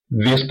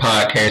This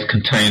podcast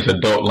contains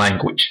adult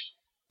language.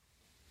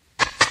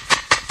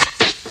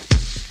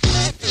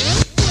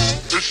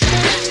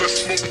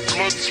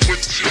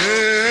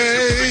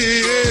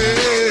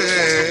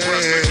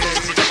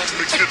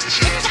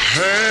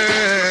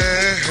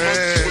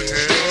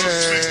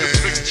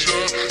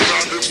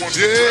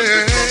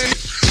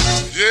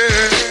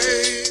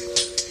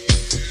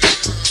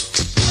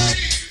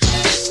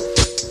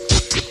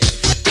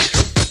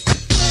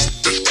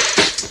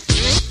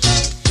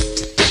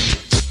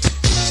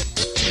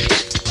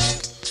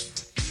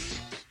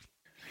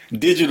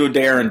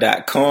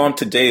 DigitalDarren.com.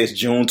 Today is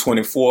June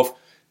 24th,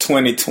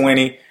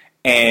 2020,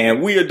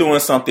 and we are doing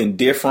something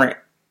different.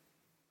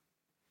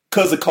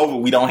 Because of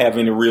COVID, we don't have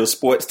any real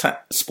sports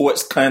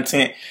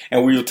content,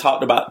 and we've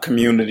talked about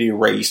community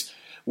race.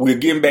 We're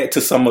getting back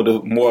to some of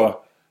the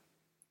more...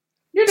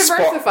 You're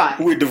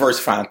diversifying. We're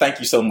diversifying. Thank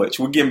you so much.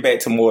 We're getting back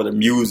to more of the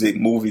music,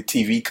 movie,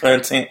 TV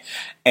content,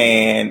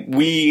 and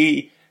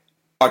we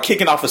are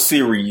kicking off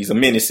a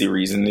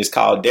mini-series, and it's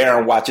called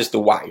Darren Watches The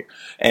Wire.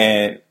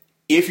 And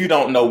if you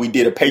don't know, we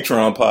did a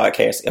Patreon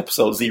podcast,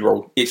 episode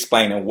 0,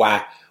 explaining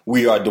why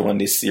we are doing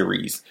this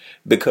series.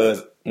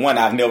 Because, one,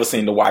 I've never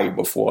seen The Wire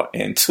before.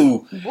 And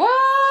two, what?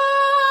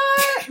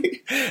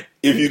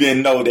 If you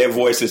didn't know, that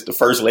voice is the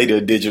first lady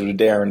of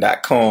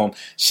DigitalDarren.com.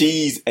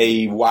 She's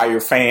a Wire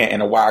fan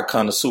and a Wire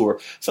connoisseur.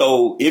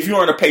 So if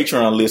you're on a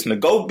Patreon listener,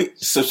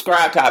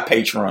 subscribe to our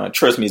Patreon.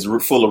 Trust me, it's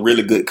full of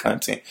really good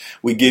content.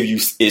 We give you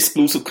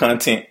exclusive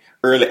content,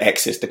 early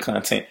access to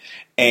content,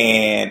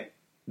 and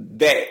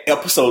that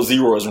episode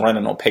 0 is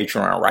running on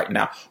Patreon right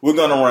now. We're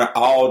going to run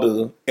all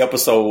the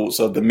episodes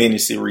of the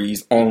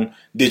miniseries on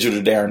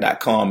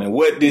DigitalDarren.com. And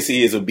what this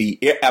is will be,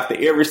 after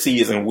every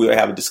season, we'll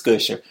have a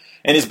discussion.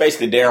 And it's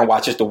basically Darren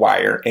Watches The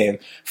Wire. And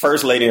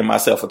First Lady and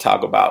myself will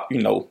talk about,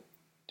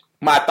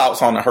 my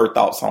thoughts on it, her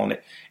thoughts on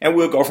it. And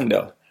we'll go from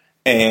there.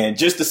 And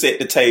just to set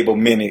the table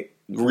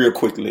real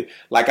quickly,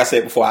 like I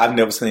said before, I've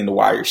never seen The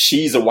Wire.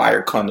 She's a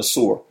Wire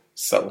connoisseur.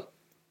 So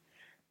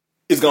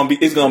it's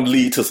gonna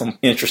lead to some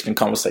interesting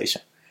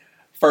conversation.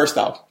 First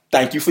off,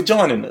 thank you for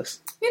joining us.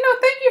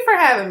 Thank you for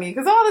having me.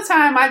 Because all the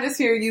time I just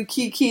hear you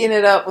keying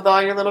it up with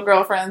all your little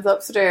girlfriends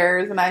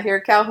upstairs, and I hear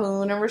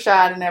Calhoun and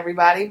Rashad and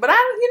everybody. But I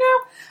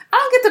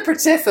don't get to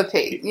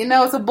participate.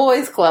 It's a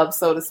boys' club,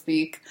 so to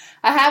speak.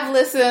 I have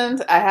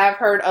listened. I have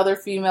heard other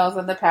females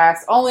in the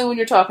past, only when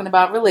you're talking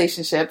about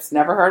relationships.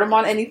 Never heard them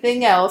on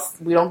anything else.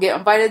 We don't get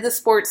invited to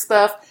sports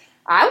stuff.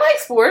 I like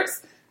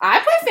sports. I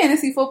play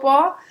fantasy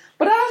football.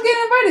 But I don't get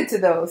invited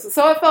to those.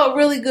 So it felt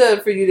really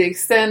good for you to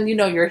extend,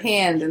 your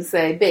hand and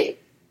say, babe,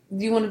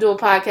 do you want to do a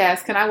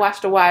podcast? Can I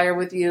watch The Wire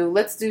with you?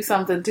 Let's do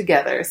something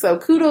together. So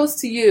kudos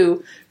to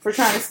you for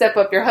trying to step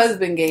up your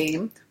husband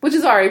game, which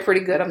is already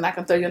pretty good. I'm not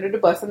going to throw you under the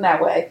bus in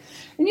that way.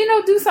 And,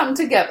 do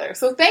something together.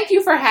 So thank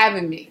you for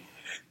having me.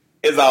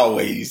 As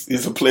always,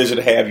 it's a pleasure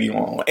to have you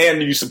on.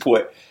 And you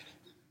support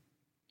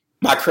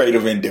my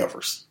creative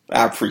endeavors.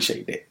 I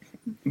appreciate that.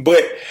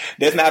 But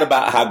that's not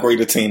about how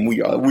great a team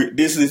we are.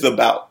 This is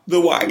about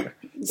The Wire,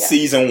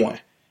 Season 1.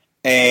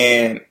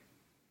 And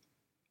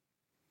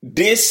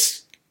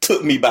this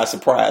took me by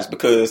surprise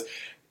because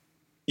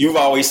you've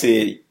always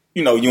said,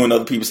 you and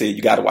other people said,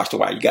 you got to watch The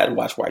Wire, you got to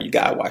watch The Wire, you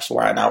got to watch The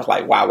Wire. And I was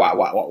like,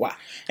 why?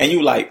 And you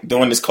were like,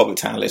 during this COVID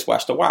time, let's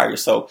watch The Wire.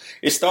 So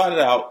it started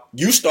out,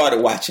 you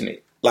started watching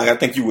it. Like, I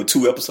think you were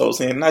 2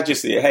 episodes in, and I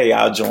just said, hey,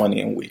 I'll join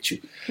in with you.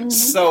 Mm-hmm.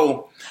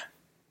 So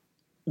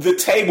the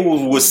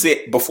table was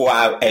set before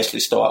I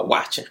actually started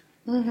watching.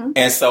 Mm-hmm.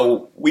 And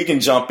so we can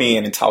jump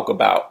in and talk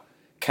about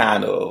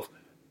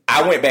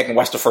I went back and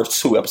watched the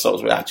first 2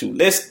 episodes without you.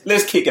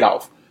 Let's kick it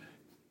off.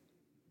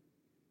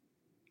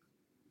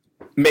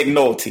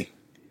 McNulty.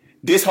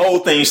 This whole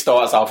thing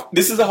starts off,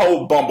 this is a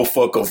whole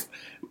bumblefuck of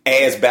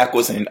ass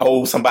backwards and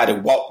somebody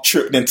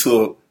tripped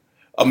into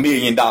 $1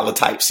 million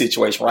type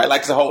situation, right?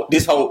 Like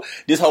this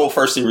whole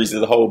first series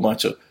is a whole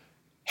bunch of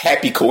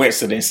happy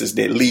coincidences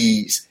that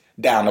leads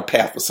down the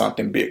path of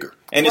something bigger.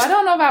 And I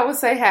don't know if I would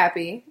say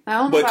happy. I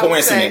don't know but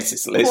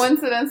coincidences.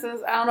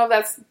 Coincidences. I don't know if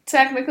that's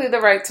technically the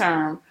right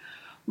term.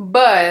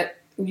 But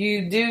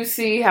you do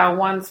see how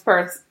one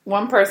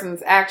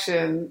person's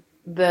action,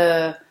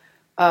 the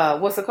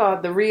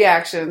the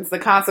reactions, the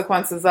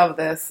consequences of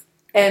this,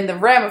 and the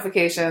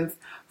ramifications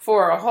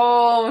for a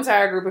whole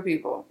entire group of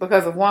people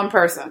because of one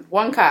person,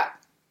 one cop.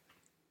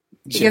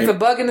 He gets a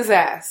bug in his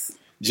ass.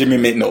 Jimmy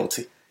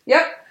McNulty.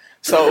 Yep.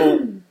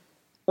 So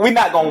we're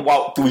not going to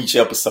walk through each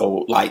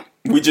episode.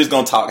 We're just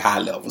going to talk high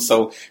level.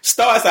 So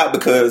starts out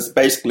because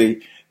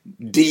basically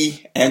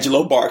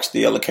D'Angelo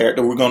Barksdale, a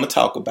character we're going to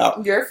talk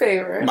about. Your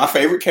favorite. My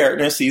favorite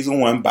character in season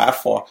 1 by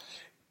far,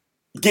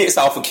 gets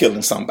off of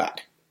killing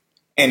somebody.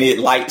 And it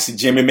lights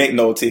Jimmy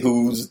McNulty,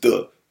 who's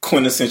the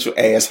quintessential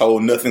asshole,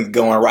 nothing's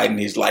going right in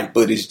his life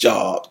but his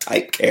job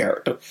type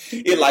character.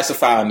 It lights a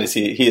fire in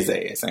his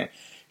ass. And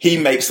he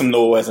makes some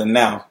noise, and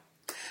now...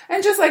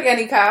 And just like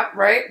any cop,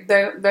 right?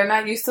 They're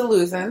not used to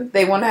losing.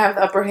 They want to have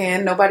the upper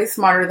hand. Nobody's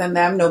smarter than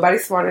them.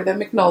 Nobody's smarter than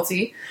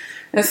McNulty.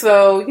 And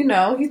so,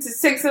 he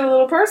just takes it a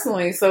little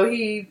personally. So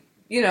he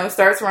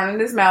starts running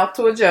his mouth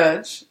to a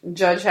judge.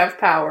 Judge have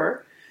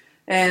power.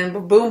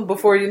 And boom,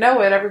 before you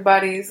know it,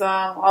 everybody's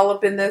all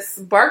up in this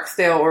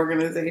Barksdale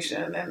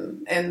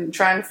organization and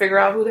trying to figure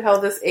out who the hell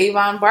this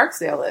Avon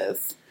Barksdale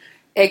is,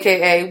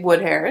 a.k.a.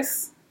 Wood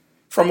Harris.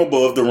 From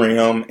Above the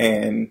Rim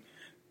and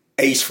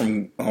Ace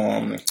from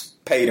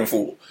Paid in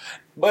Full.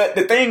 But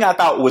the thing I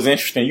thought was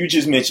interesting, you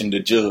just mentioned the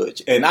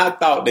judge. And I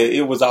thought that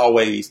it was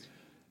always,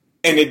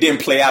 and it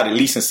didn't play out at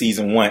least in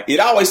season 1. It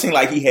always seemed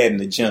like he had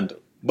an agenda,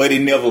 but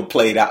it never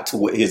played out to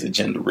what his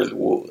agenda really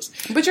was.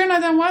 But you're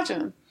not done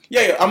watching.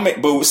 Yeah,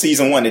 but with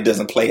season 1, it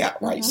doesn't play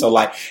out, right? Mm-hmm. So,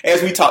 like,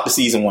 as we talk to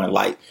season 1,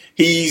 like,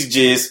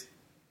 he's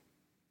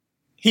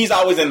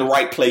always in the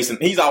right place, and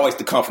he's always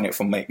the confidant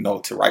for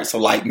McNulty, right? So,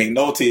 like,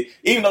 McNulty,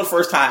 even though the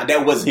first time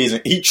that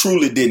wasn't he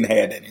truly didn't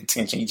have that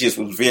intention. He just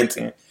was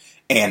venting,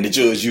 and the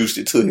judge used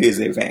it to his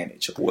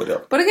advantage or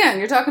whatever. But again,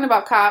 you're talking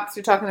about cops,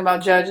 you're talking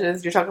about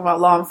judges, you're talking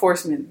about law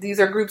enforcement. These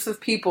are groups of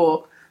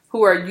people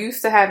who are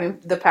used to having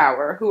the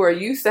power, who are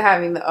used to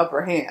having the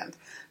upper hand.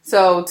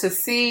 So to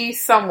see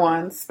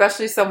someone,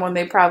 especially someone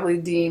they probably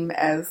deem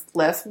as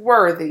less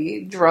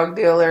worthy, drug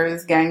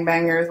dealers,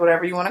 gangbangers,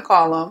 whatever you want to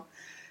call them,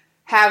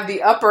 have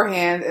the upper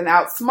hand and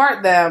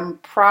outsmart them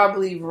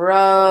probably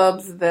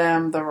rubs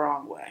them the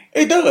wrong way.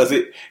 It does.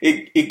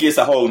 It gets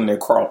a hole in their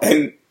craw.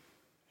 And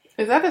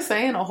is that the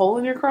saying, a hole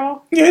in your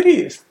craw? Yeah, it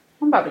is.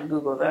 I'm about to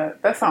Google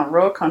that. That sounds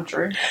real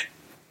country.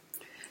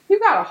 You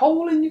got a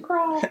hole in your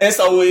craw? And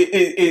so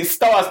it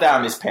starts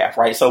down this path,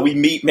 right? So we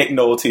meet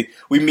McNulty.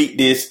 We meet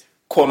this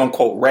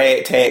quote-unquote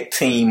ragtag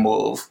team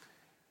of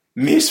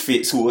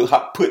misfits who were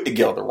put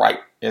together, right?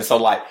 And so,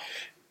 like,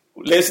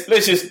 let's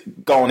just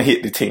go and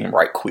hit the team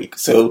right quick.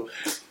 So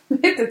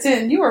hit the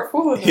 10. You were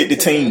fooling. Hit the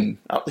team.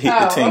 Hit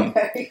the team.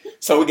 Okay.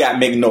 So we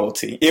got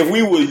McNulty. If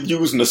we were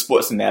using a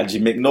sports analogy,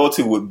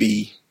 McNulty would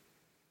be.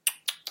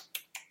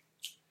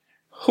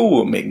 Who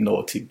would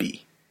McNulty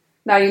be?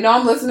 Now,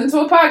 I'm listening to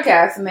a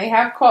podcast and they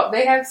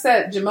have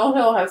said Jamel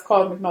Hill has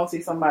called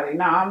McNulty somebody.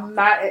 Now, I'm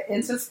not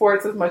into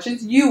sports as much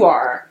as you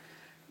are.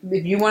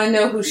 If you want to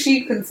know who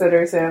she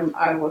considers him,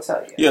 I will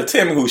tell you. Yeah,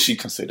 tell me who she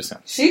considers him.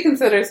 She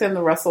considers him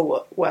the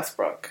Russell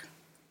Westbrook.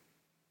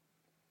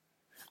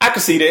 I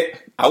can see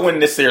that. I wouldn't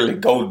necessarily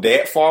go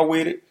that far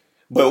with it.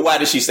 But why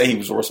did she say he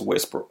was Russell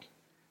Westbrook?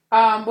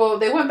 Well,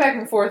 they went back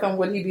and forth on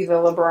would he be the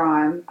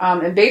LeBron.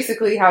 And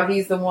basically how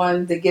he's the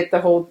one to get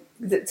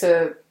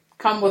to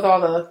come with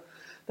all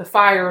the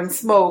fire and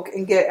smoke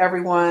and get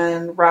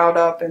everyone riled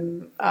up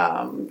and,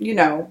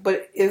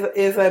 but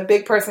is a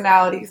big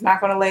personality. He's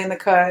not going to lay in the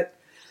cut.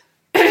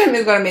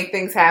 He's going to make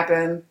things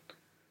happen.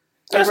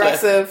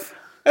 Aggressive.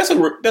 That's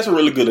a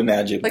really good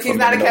analogy. Like he's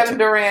not a Kevin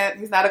Durant.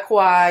 He's not a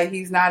Kawhi.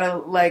 He's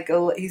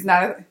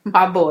not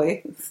my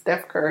boy,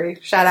 Steph Curry.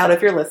 Shout out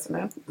if you're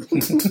listening.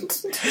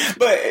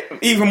 But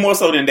even more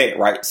so than that,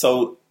 right?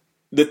 So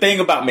the thing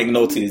about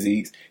McNulty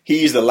is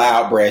he's the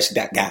loud, brash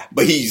that guy,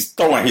 but he's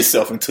throwing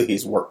himself into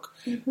his work.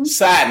 Mm-hmm.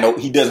 Side note,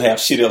 he doesn't have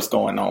shit else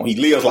going on. He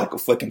lives like a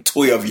fucking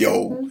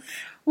 12-year-old. Mm-hmm.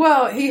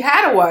 Well, he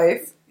had a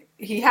wife.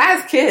 He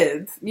has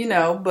kids,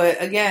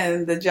 but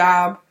again, the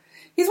job,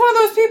 he's one of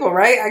those people,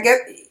 right? I guess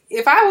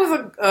if I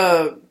was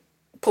a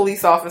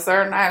police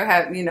officer and I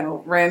had,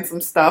 ran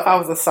some stuff, I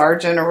was a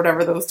sergeant or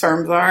whatever those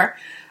terms are,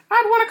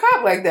 I'd want a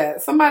cop like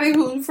that. Somebody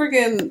who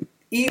freaking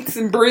eats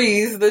and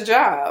breathes the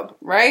job,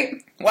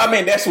 right? Well, I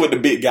mean, that's what the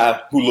big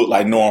guy who looked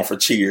like Norm for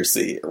Cheers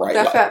said, right?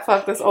 That fat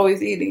fuck that's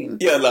always eating.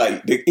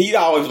 Yeah, he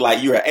always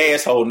you're an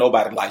asshole,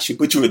 nobody likes you,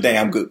 but you're a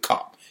damn good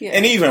cop. Yeah.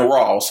 And even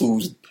Ross,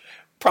 who's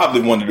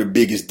probably one of the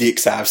biggest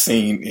dicks I've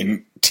seen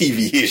in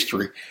TV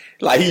history.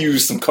 He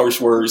used some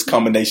curse words,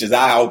 combinations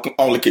I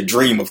only could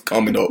dream of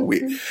coming up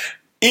with.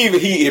 Even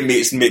he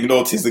admits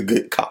McNulty's a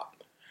good cop.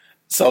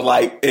 So,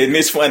 and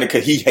it's funny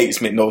because he hates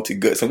McNulty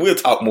guts. And we'll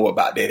talk more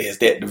about that as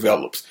that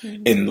develops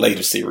in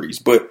later seasons.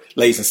 But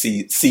But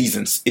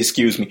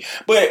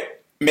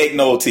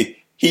McNulty,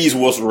 he's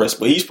Russell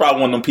Westbrook. He's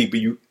probably one of them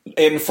people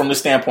and from the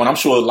standpoint, I'm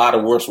sure a lot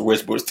of Russell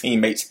Westbrook's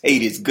teammates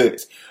hate his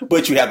guts.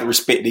 But you have to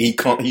respect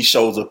that he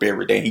shows up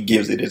every day. He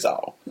gives it his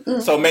all.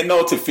 Mm. So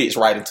McNulty fits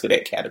right into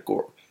that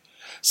category.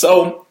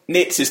 So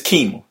next is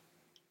Kima.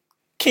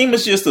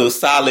 Kima's just a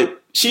solid,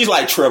 she's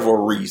like Trevor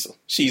Ariza.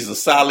 She's a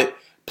solid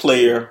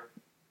player.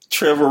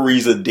 Trevor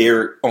Ariza,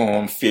 Derek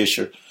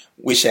Fisher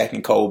with Shaq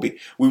and Kobe.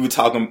 We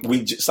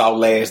just saw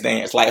Last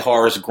Dance, like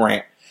Horace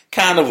Grant.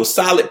 Kind of a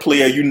solid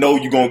player. You're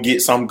going to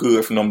get something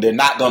good from them. They're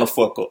not going to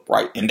fuck up,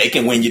 right? And they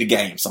can win you the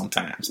game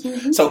sometimes.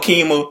 Mm-hmm. So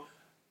Kima,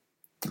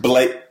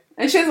 Blake.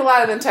 And she has a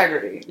lot of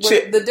integrity.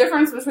 The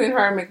difference between her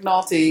and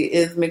McNulty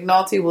is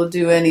McNulty will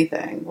do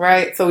anything,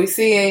 right? So we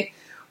see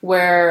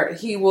where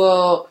he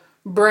will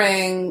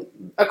bring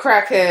a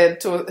crackhead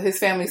to his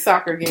family's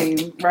soccer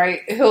game,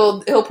 right?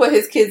 He'll put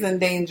his kids in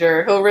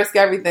danger. He'll risk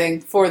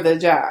everything for the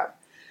job.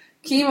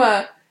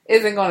 Kima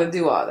isn't going to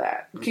do all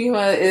that.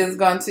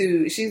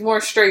 Kima she's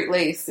more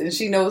straight-laced and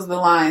she knows the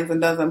lines and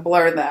doesn't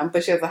blur them,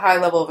 but she has a high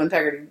level of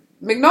integrity.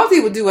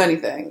 McNulty would do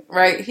anything,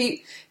 right?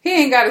 He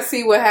ain't got to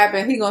see what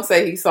happened. He gonna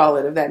say he saw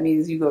it if that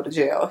means you go to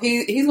jail.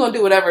 He's gonna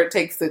do whatever it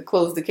takes to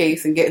close the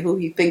case and get who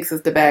he thinks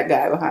is the bad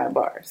guy behind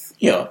bars.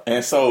 Yeah,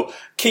 and so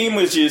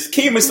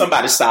Kima's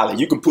somebody solid.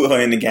 You can put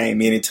her in the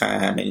game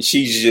anytime, and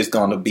she's just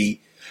gonna be.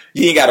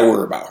 You ain't got to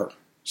worry about her.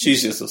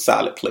 She's just a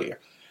solid player.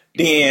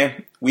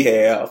 Then we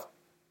have.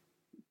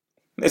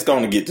 Let's go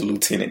on and get to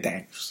Lieutenant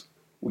Daniels.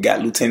 We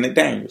got Lieutenant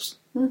Daniels.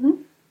 Mm-hmm.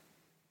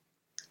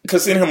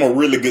 Consider him a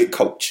really good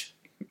coach.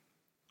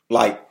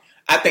 Like,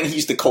 I think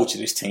he's the coach of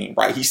this team,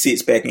 right? He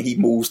sits back and he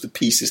moves the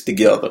pieces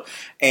together.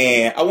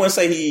 And I wouldn't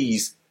say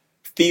he's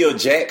Phil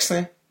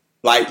Jackson.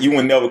 Like, you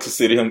would never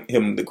consider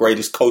him the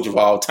greatest coach of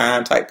all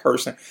time type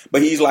person.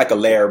 But he's like a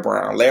Larry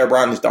Brown. Larry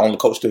Brown is the only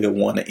coach to have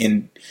won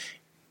an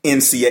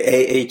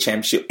NCAA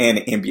championship and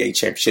an NBA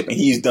championship. And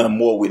he's done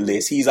more with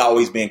less. He's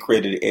always been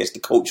credited as the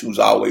coach who's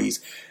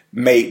always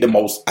made the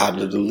most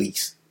out of the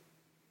least.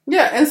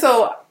 Yeah, and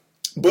so...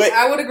 But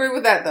I would agree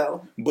with that,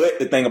 though. But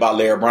the thing about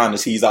Larry Brown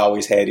is he's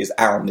always had his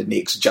eye on the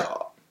next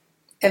job.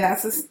 And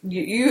that's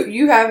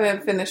you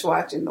haven't finished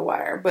watching The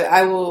Wire, but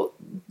I will.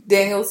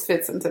 Daniels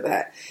fits into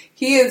that.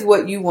 He is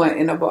what you want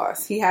in a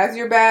boss. He has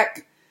your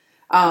back.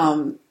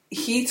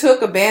 He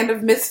took a band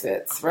of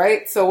misfits,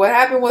 right? So what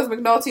happened was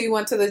McNulty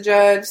went to the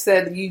judge,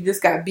 said you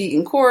just got beat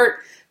in court.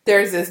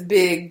 There's this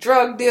big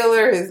drug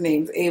dealer. His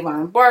name's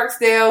Avon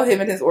Barksdale. Him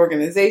and his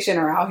organization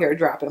are out here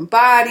dropping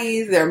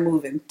bodies. They're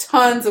moving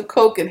tons of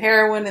coke and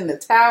heroin in the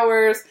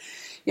towers.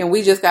 And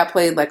we just got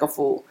played like a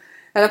fool.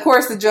 And of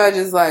course the judge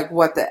is like,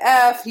 what the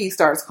F? He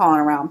starts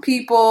calling around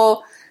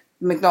people.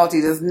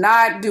 McNulty does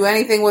not do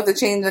anything with the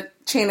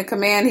chain of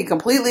command. He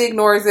completely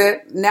ignores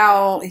it.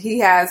 Now he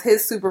has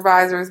his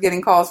supervisors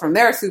getting calls from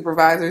their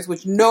supervisors,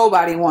 which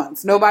nobody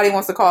wants. Nobody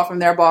wants to call from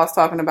their boss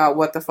talking about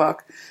what the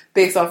fuck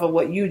based off of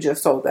what you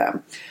just told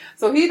them.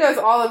 So he does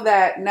all of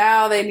that.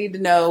 Now they need to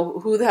know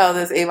who the hell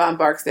this Avon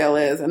Barksdale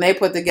is. And they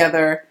put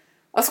together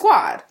a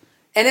squad.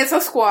 And it's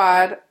a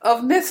squad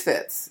of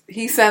misfits.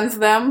 He sends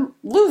them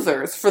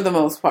losers for the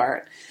most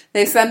part.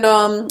 They send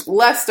them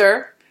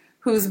Lester,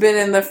 who's been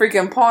in the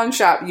freaking pawn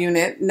shop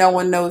unit. No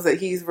one knows that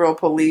he's real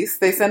police.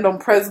 They send him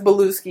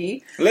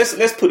Presbeluski. Let's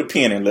put a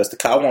pin in Lester.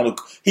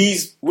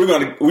 Let's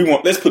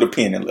put a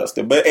pin in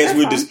Lester. But as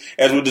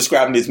we're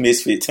describing this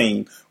misfit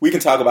team, we can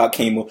talk about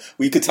Kima.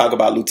 We could talk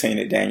about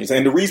Lieutenant Daniels.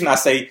 And the reason I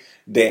say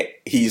that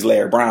he's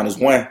Larry Brown is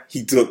one,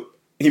 he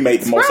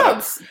made the most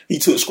out. He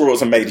took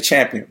Scrubs and made the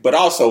champion. But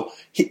also,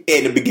 at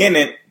the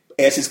beginning,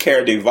 as his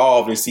character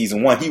evolved in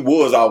season 1, he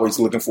was always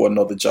looking for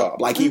another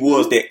job. Like, he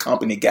was that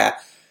company guy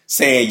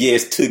saying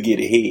yes to get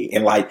ahead.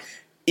 And like,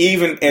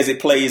 even as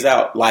it plays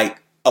out,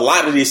 like, a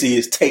lot of this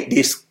is take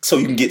this so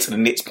you can get to the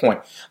next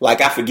point.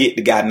 Like, I forget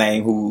the guy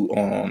name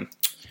who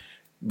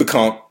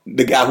become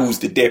the guy who's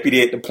the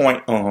deputy at the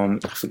point. I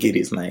forget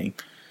his name.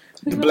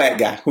 The black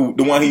guy Burrell,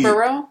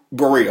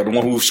 the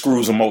one who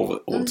screws him over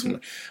ultimately.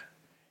 Mm-hmm.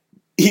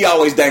 He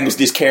always dangles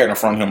this carrot in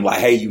front of him, like,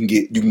 hey, you can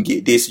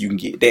get this, you can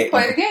get that.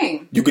 Play the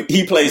game.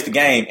 He plays the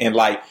game, and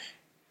like,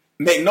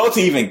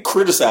 McNulty even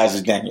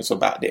criticizes Daniels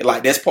about that.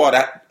 Like, that's part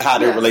of how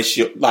their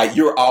relationship, like,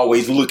 you're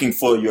always looking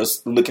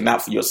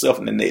out for yourself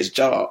in the next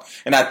job.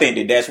 And I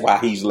think that's why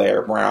he's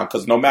Larry Brown,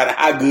 because no matter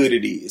how good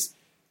it is,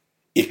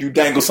 if you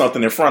dangle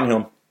something in front of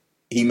him,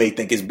 he may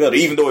think it's better,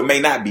 even though it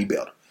may not be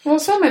better. Well,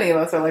 so many of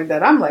us are like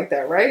that. I'm like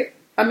that, right?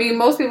 I mean,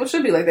 most people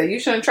should be like that. You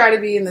shouldn't try to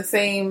be in the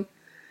same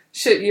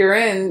shit you're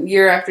in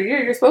year after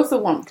year. You're supposed to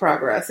want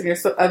progress and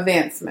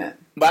advancement.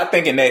 But I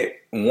think in that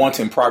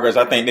wanting progress,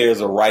 I think there's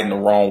a right and a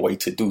wrong way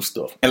to do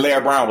stuff. And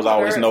Larry Brown was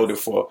always noted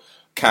for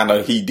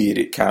he did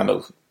it kind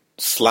of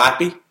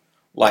sloppy.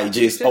 Like,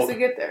 just to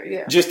get there,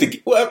 yeah. Just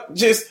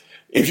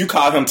if you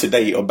call him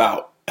today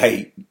about,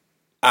 hey,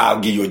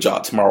 I'll give you a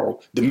job tomorrow,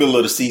 the middle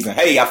of the season,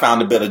 hey, I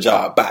found a better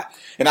job, bye.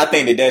 And I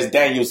think that's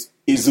Daniels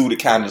exuded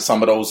kind of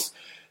some of those,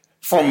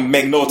 from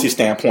McNulty's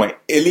standpoint,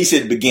 at least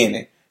at the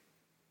beginning.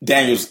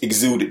 Daniels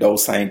exuded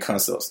those same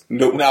concepts.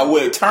 Now,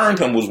 what turned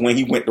him was when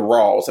he went to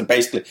Rawls, and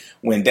basically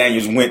when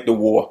Daniels went to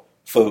war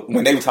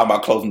when they were talking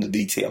about closing the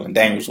detail, and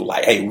Daniels was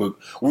like, "Hey,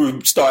 we're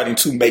starting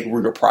to make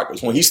real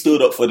progress." When he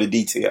stood up for the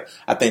detail,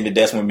 I think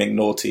that's when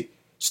McNulty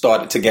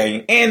started to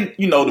gain, and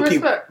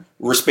people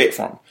respect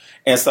from him.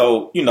 And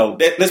so,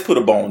 let's put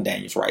a bone on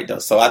Daniels right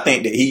there. So I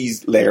think that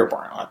he's Larry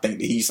Brown. I think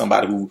that he's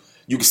somebody who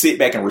you can sit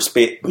back and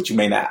respect, but you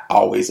may not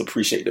always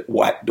appreciate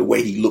the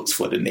way he looks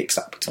for the next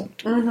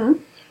opportunity. Mm-hmm.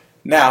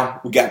 Now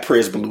we got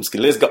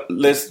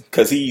Presbeluski.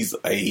 Because he's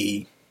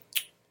a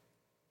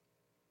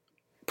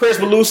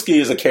Presbeluski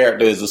is a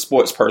character, is a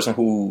sports person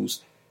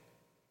who's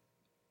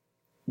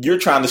you're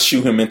trying to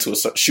shoehorn him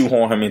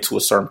into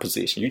a certain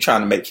position. You're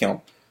trying to make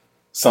him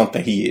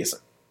something he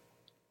isn't.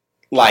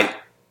 Like,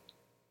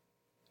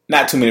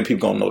 not too many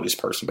people gonna know this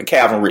person, but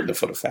Calvin Ridley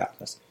for the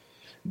Falcons.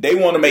 They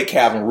want to make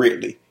Calvin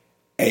Ridley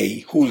a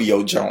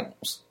Julio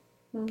Jones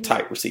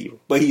type receiver,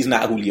 but he's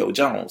not Julio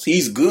Jones.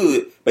 He's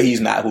good, but he's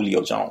not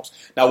Julio Jones.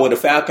 Now, what the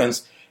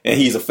Falcons, and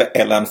he's an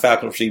Atlanta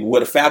Falcons receiver,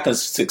 where the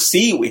Falcons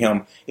succeed with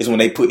him is when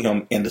they put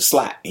him in the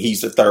slot. He's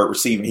the third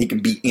receiver. He can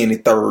beat any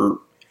third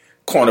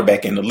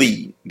cornerback in the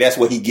league. That's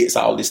where he gets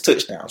all his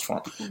touchdowns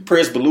from.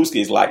 Perez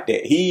Belusky is like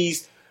that.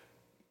 He's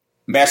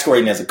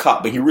masquerading as a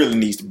cop, but he really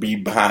needs to be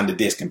behind the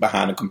desk and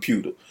behind the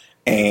computer.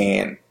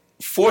 And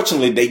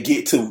fortunately, they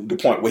get to the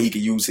point where he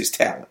can use his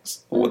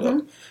talents or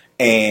whatever.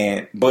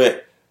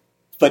 But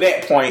for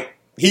that point,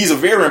 he's a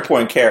very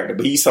important character,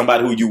 but he's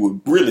somebody who you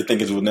would really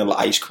think is vanilla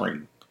ice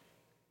cream.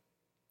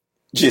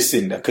 Just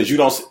sitting there. Because you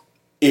don't,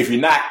 if you're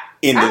not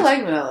in the... I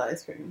like vanilla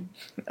ice cream.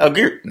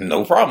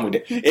 No problem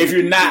with that. If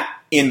you're not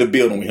in the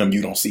building with him,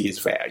 you don't see his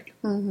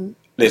value.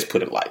 Let's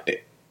put it like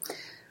that.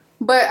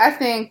 But I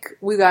think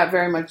we got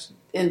very much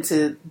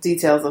into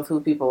details of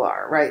who people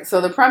are, right? So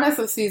the premise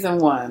of season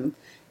 1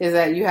 is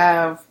that you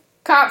have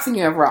cops and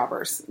you have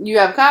robbers. You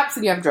have cops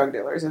and you have drug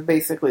dealers is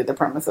basically the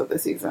premise of the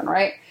season,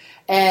 right?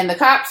 And the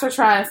cops are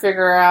trying to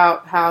figure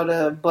out how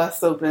to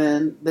bust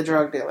open the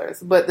drug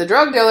dealers. But the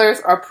drug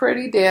dealers are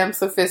pretty damn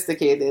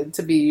sophisticated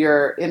to be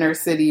your inner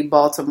city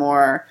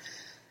Baltimore,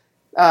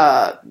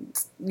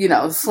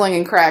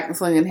 slinging crack and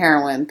slinging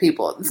heroin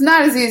people. It's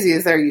not as easy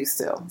as they're used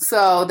to.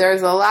 So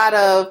there's a lot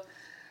of,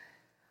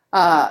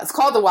 it's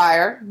called The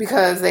Wire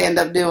because they end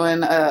up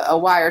doing a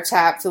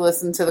wiretap to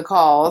listen to the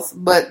calls.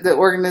 But the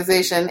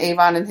organization,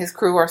 Avon and his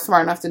crew, are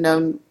smart enough to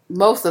know,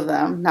 most of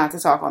them, not to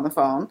talk on the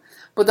phone.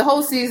 But the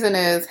whole season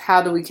is,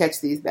 how do we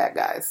catch these bad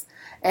guys?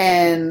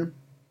 And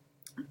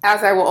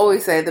as I will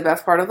always say, the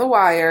best part of The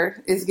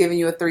Wire is giving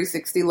you a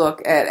 360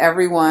 look at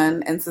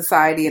everyone and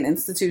society and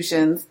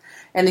institutions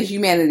and the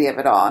humanity of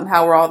it all and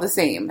how we're all the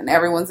same and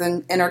everyone's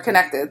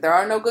interconnected. There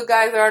are no good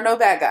guys, there are no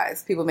bad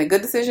guys. People make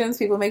good decisions,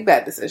 people make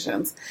bad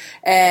decisions.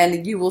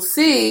 And you will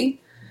see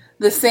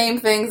the same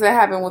things that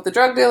happen with the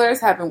drug dealers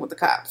happen with the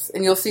cops.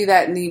 And you'll see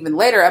that in even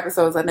later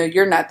episodes. I know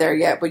you're not there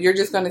yet, but you're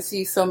just going to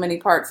see so many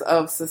parts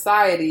of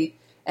society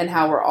and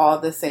how we're all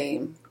the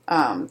same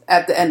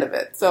at the end of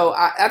it. So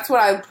that's what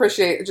I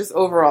appreciate just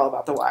overall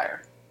about The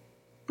Wire.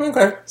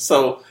 Okay.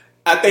 So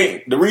I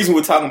think the reason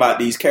we're talking about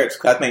these characters,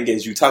 I think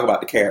as you talk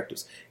about the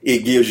characters,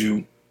 it gives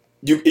you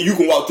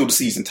can walk through the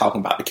season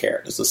talking about the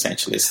characters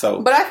essentially.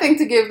 So, but I think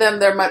to give them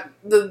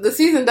the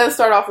season does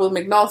start off with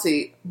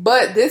McNulty,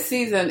 but this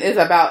season is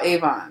about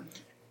Avon.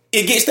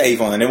 It gets to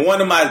Avon, and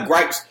one of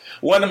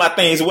my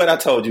things, what I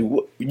told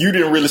you, you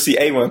didn't really see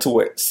Avon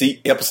until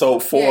episode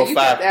 4 or 5. You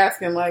kept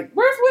asking like,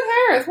 "Where's Wood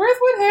Harris? Where's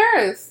Wood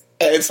Harris?"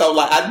 And so,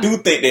 like, I do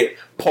think that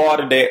part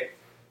of that.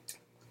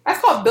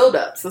 That's called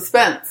build-up,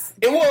 suspense.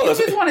 It was.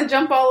 You just want to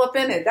jump all up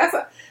in it.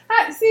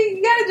 See,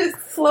 you gotta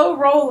just slow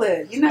roll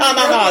it. No.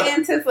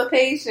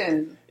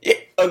 Anticipation. Yeah,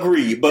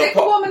 agreed. But take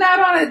a woman out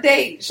on a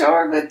date, show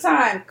her a good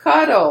time,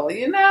 cuddle.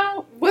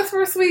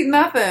 Whisper sweet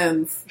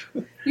nothings.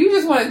 You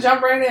just want to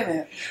jump right in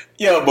it.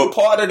 Yeah, but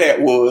part of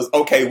that was,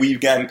 okay, we've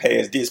gotten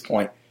past this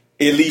point.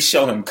 At least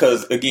show him,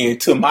 because again,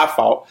 to my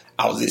fault,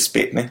 I was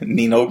expecting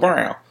Nino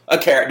Brown, a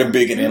character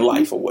bigger than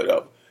life or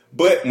whatever.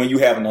 But when you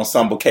have an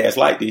ensemble cast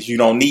like this, you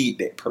don't need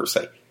that per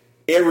se.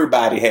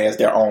 Everybody has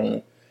their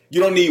own. You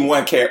don't need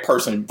one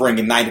person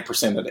bringing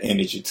 90% of the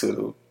energy to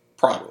the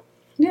product.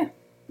 Yeah.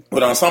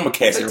 With ensemble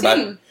cast,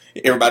 everybody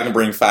can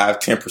bring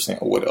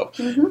 5-10% or whatever.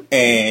 Mm-hmm.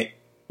 And,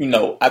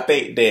 I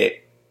think that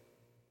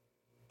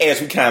as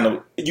we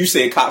you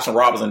said cops and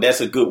robbers, and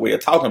that's a good way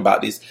of talking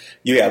about this.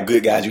 You have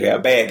good guys, you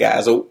have bad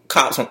guys. So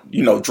cops, drug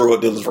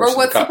dealers versus or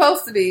what's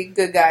supposed to be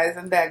good guys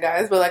and bad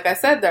guys. But like I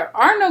said, there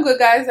are no good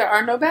guys, there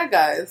are no bad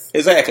guys.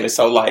 Exactly.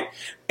 So like,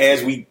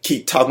 as we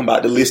keep talking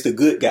about the list of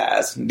good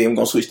guys, then we're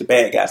going to switch to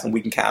bad guys, and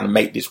we can kind of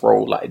make this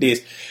roll like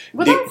this.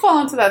 But don't fall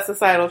into that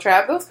societal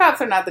trap. Those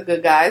cops are not the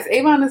good guys.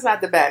 Avon is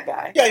not the bad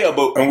guy. Yeah, and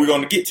we're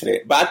going to get to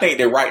that. But I think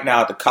that right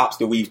now, the cops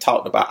that we've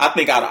talked about, I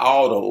think out of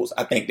all those,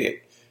 I think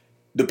that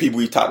the people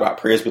we talked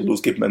about, Perez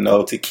Belusky,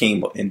 McNulty,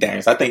 Kima, and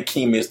Daniels, I think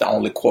Kima is the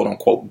only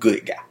quote-unquote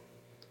good guy.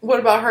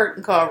 What about Hurt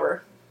and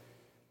Carver?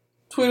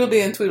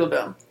 Tweedledee and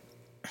Tweedledum.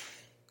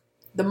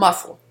 The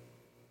muscle.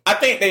 I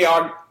think they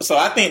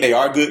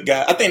are good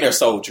guys. I think they're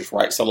soldiers,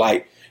 right? So,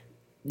 like,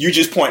 you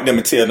just point them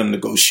and tell them to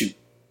go shoot.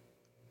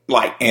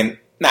 Like, and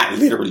not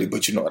literally,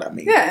 but you know what I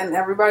mean. Yeah, and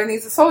everybody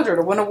needs a soldier.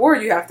 To win a war,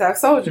 you have to have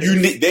soldiers.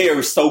 They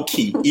are so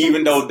key.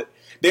 Even though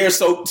they're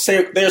so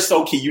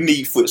key, you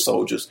need foot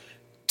soldiers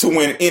to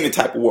win any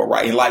type of war,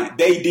 right? And like,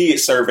 they did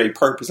serve a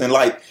purpose, and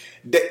like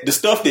the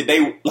stuff that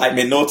they like,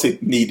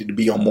 McNulty needed to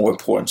be on more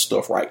important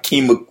stuff, right?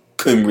 Kima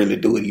couldn't really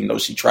do it, even though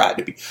she tried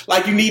to be.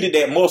 Like, you needed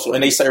that muscle,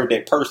 and they served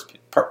that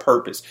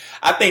purpose.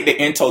 I think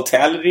that in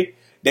totality,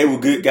 they were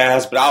good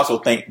guys, but I also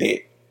think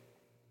that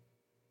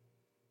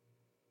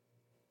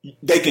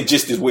they can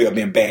just as well have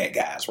been bad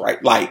guys,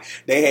 right? Like,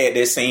 they had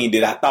that scene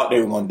that I thought they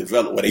were going to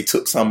develop where they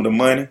took some of the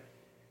money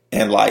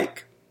and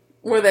like...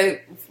 Were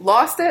they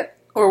lost it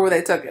or were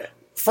they took it?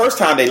 First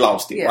time they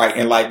lost it, right?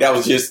 And like, that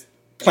was just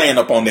playing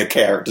up on their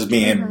characters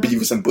being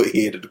Beavis and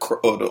Butthead of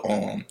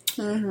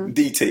the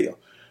detail.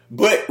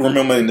 But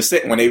remember in the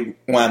second, when they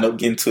wound up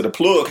getting to the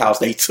plug house,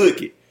 they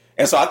took it.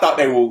 And so I thought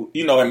they were,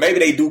 and maybe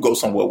they do go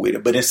somewhere with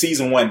it. But in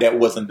season 1, that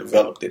wasn't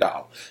developed at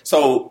all.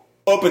 So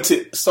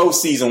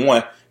season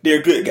 1,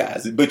 they're good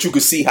guys. But you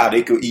could see how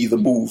they could either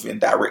move in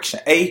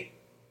direction A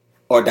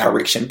or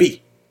direction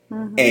B.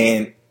 Mm-hmm.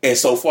 And And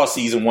so far,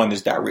 season 1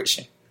 is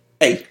direction.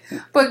 Hey.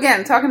 But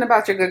again, talking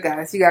about your good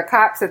guys, you got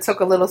cops that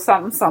took a little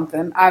something,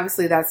 something.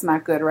 Obviously, that's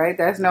not good, right?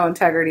 There's no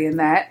integrity in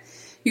that.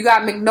 You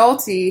got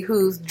McNulty,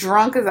 who's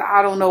drunk as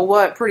I don't know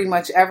what pretty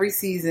much every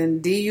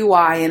season,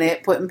 DUI in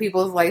it, putting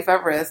people's life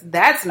at risk.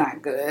 That's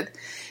not good.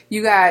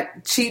 You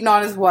got cheating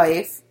on his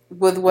wife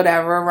with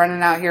whatever,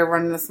 running out here,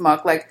 running the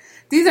smuck. Like,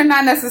 these are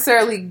not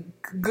necessarily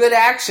good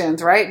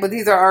actions, right? But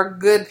these are our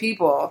good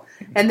people.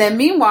 And then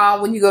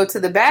meanwhile, when you go to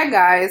the bad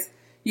guys,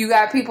 you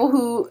got people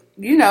who,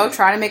 you know,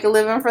 trying to make a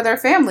living for their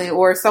family,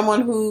 or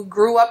someone who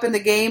grew up in the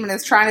game and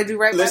is trying to do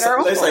right by their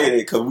own. Let's say that,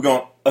 because we're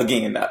going to,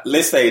 again,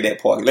 let's say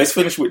that part. Let's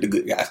finish with the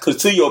good guys, because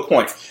to your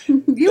point. You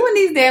and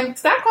these damn,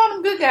 stop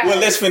calling them good guys. Well,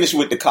 let's finish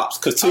with the cops,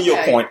 because to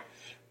your point,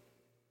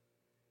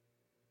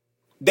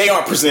 they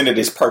aren't presented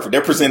as perfect.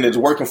 They're presented as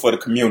working for the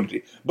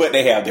community, but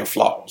they have their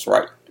flaws,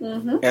 right?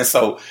 Mm-hmm. And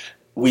so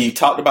we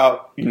talked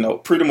about, you know,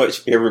 pretty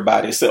much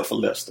everybody except for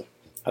Lester.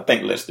 I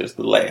think Lester's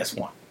the last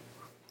one.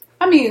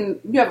 I mean,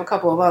 you have a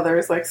couple of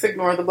others, like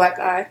Signor the black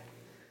guy,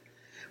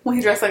 when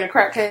he dressed like a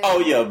crackhead. Oh,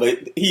 yeah,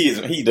 but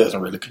he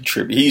doesn't really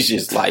contribute. He's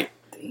just like...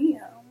 Damn.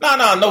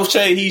 No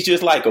shade. He's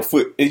just like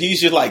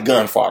he's just like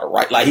gun fodder,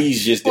 right? Like,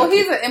 he's just... Well,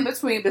 he's an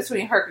in-between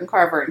between Herc and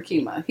Carver and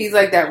Kima. He's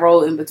like that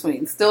role in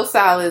between. Still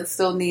solid,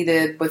 still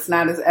needed, but it's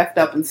not as effed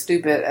up and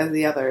stupid as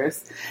the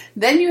others.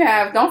 Then you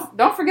have...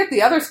 Don't forget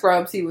the other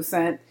scrubs he was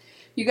sent.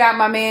 You got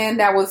my man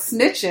that was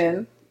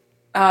snitching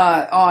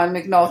on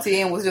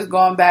McNulty and was just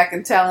going back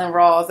and telling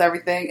Rawls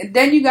everything. And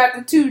then you got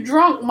the two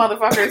drunk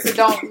motherfuckers who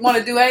don't want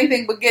to do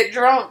anything but get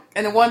drunk.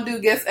 And the one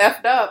dude gets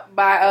effed up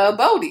by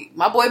Bodie,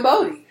 my boy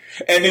Bodie.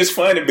 And it's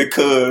funny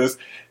because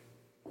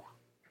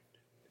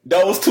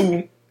those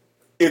two,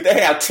 if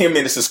they have 10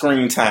 minutes of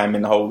screen time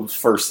in the whole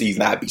first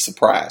season, I'd be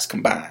surprised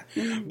combined.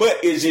 Mm-hmm. But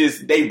it's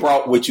just, they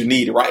brought what you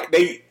needed, right?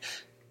 It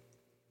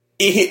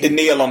hit the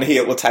nail on the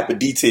head what type of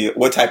detail,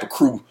 what type of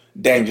crew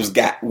Daniels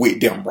got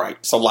with them, right?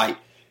 So, like...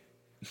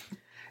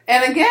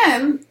 And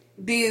again,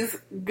 these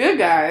good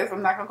guys,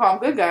 I'm not going to call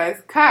them good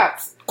guys,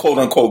 cops. Quote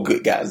unquote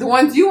good guys. The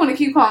ones you want to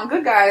keep calling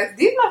good guys,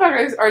 these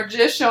motherfuckers are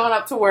just showing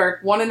up to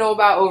work, want to know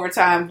about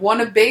overtime,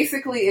 want to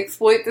basically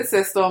exploit the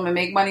system and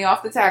make money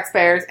off the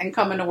taxpayers and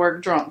come into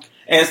work drunk.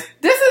 And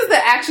this is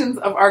the actions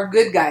of our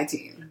good guy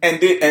team.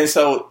 And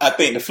so I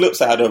think the flip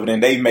side of it,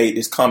 and they made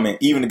this comment,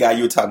 even the guy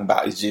you were talking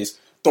about is just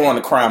throwing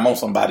the crime on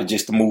somebody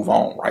just to move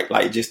on, right?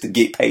 Like, just to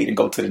get paid and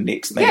go to the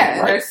next thing, yeah,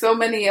 right? There's so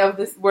many of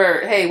this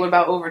where, hey, what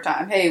about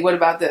overtime? Hey, what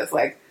about this?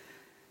 Like,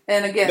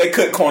 and again... They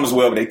cut corners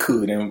wherever they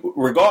could, and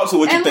regardless of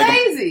what you think...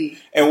 And lazy!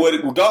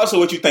 Regardless of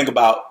what you think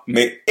about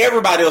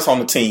everybody else on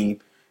the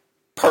team,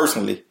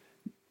 personally,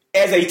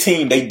 as a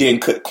team, they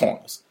didn't cut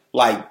corners.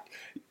 Like,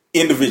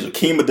 individual.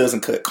 Kima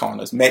doesn't cut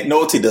corners.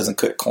 McNulty doesn't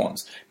cut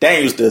corners.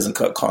 Daniels doesn't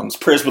cut corners.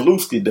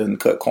 Przybylowski doesn't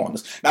cut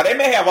corners. Now, they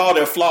may have all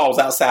their flaws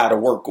outside of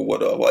work or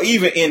whatever, or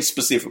even in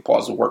specific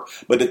parts of work,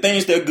 but the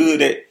things they're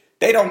good at,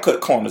 they don't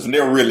cut corners, and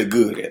they're really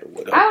good at it or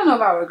whatever. I don't know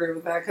if I would agree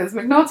with that, because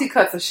McNulty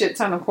cuts a shit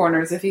ton of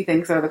corners if he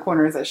thinks they're the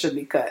corners that should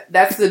be cut.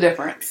 That's the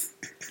difference.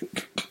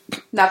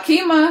 Now,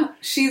 Kima,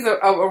 she's a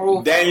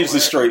rule Daniels follower.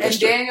 Is straight. And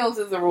Daniels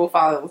is a rule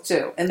follower,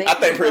 too. And I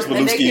think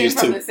Przybylowski is,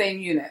 too. From the same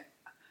unit.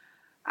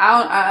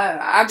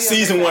 I'd be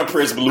Season 1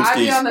 Przybylowski. I'd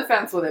be on the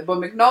fence with it. But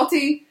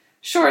McNulty,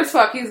 sure as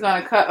fuck, he's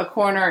going to cut a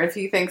corner if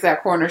he thinks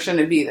that corner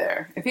shouldn't be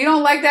there. If he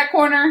don't like that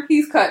corner,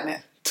 he's cutting it.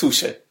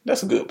 Touche.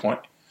 That's a good point.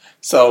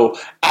 So,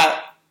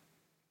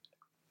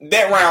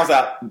 that rounds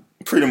out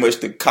pretty much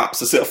the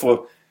cops, except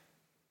for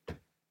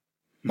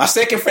my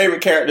second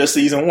favorite character of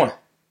season 1.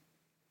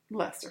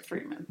 Lester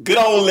Freeman. Good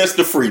old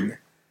Lester Freeman.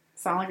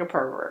 Sound like a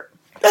pervert.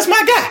 That's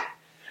my guy.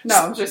 No,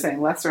 I'm just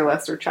saying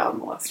Lester, child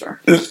molester.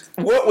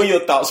 What were your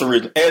thoughts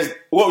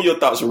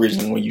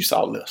originally when you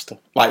saw Lester?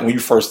 Like when you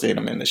first seen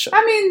him in the show?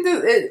 I mean,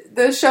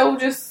 the show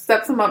just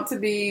steps him up to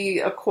be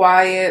a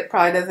quiet,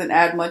 probably doesn't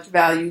add much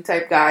value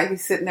type guy.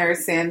 He's sitting there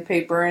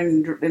sandpaper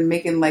and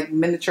making like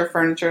miniature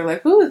furniture.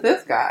 Like, who is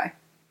this guy?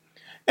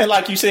 And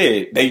like you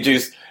said,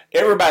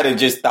 everybody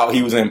just thought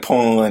he was in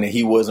pun and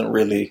he wasn't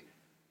really.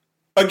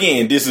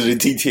 Again, this is a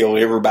detail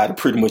everybody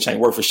pretty much ain't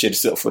worth a shit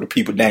except for the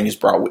people Daniels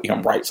brought with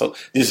him, right? So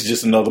this is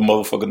just another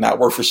motherfucker not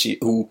worth a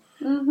shit who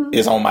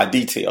is on my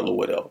detail or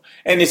whatever.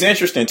 And it's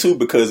interesting, too,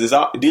 because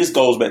this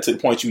goes back to the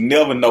point you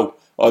never know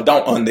or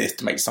don't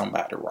underestimate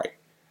somebody, right?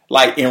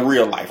 Like, in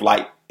real life.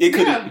 Like, it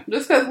could... Yeah,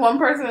 just because one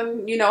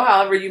person,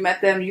 however you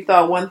met them, you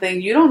thought one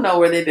thing, you don't know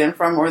where they've been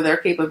from or their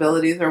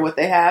capabilities or what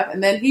they have.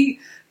 And then they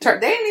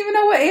didn't even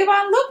know what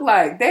Avon looked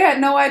like. They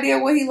had no idea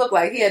what he looked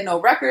like. He had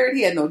no record.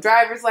 He had no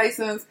driver's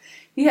license.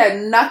 He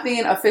had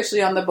nothing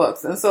officially on the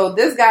books. And so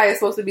this guy is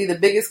supposed to be the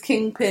biggest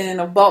kingpin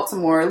of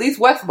Baltimore, at least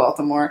West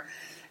Baltimore.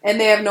 And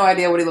they have no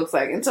idea what he looks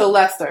like until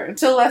Lester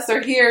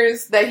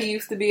hears that he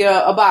used to be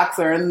a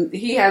boxer and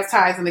he has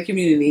ties in the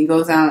community and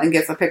goes down and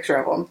gets a picture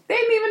of him. They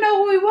didn't even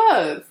know who he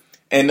was.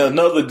 And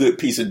another good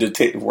piece of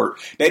detective work,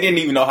 they didn't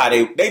even know how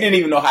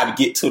to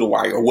get to the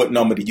wire or what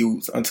number to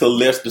use until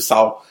Lester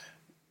saw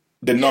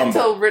the number.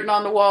 Until written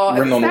on the wall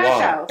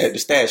at the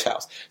stash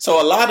house. So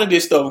a lot of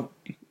this stuff,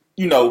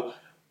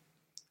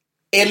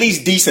 at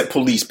least decent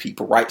police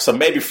people, right? So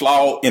maybe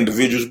flawed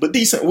individuals, but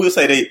decent. We'll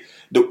say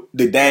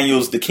the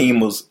Daniels, the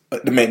Kimas,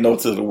 the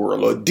McNultys of the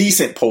world, or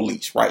decent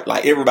police, right?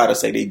 Like everybody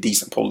say they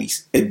decent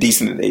police, they're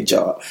decent at their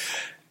job.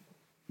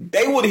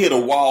 They would hit a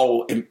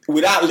wall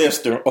without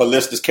Lester or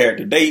Lester's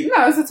character.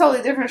 No, it's a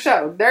totally different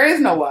show. There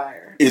is no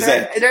wire.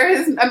 Exactly. There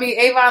is. I mean,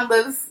 Avon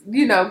lives,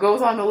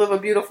 goes on to live a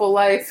beautiful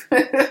life,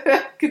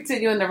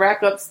 continuing to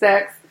rack up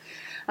stacks.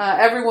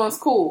 Everyone's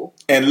cool.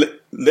 And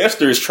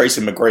Lester is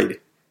Tracy McGrady.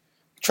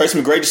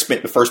 Tracy McGrady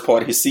spent the first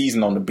part of his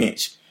season on the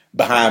bench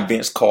behind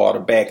Vince Carter,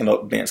 backing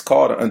up Vince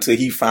Carter until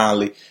he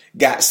finally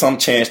got some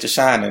chance to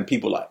shine. And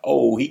people like,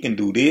 oh, he can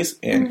do this.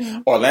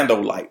 And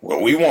Orlando like,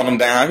 well, we want him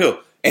down here.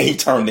 And he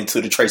turned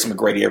into the Tracy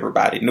McGrady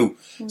everybody knew.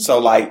 Mm-hmm. So,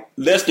 like,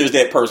 Lester's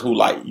that person who,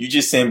 like, you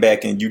just sit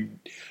back and you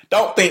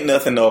don't think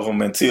nothing of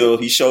him until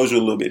he shows you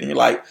a little bit. And you're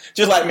like,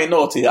 just like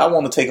McNulty, I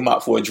want to take him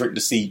out for a drink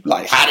to see,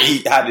 like, how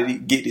did he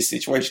get this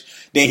situation?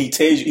 Then he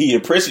tells you, he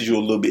impresses you a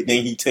little bit.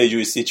 Then he tells you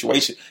his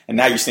situation. And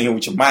now you're sitting here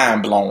with your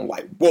mind blown,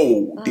 like,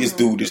 whoa, this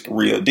dude is the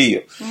real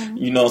deal. Mm-hmm.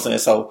 You know what I'm saying?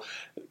 So,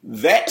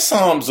 that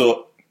sums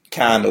up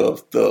kind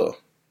of the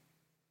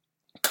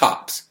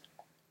cops.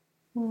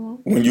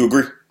 Mm-hmm. When you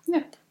agree?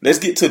 Yeah. Let's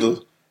get to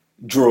the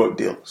drug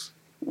dealers.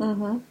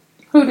 Mm-hmm.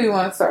 Who do you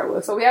want to start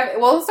with? So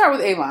let's start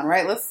with Avon,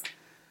 right? Let's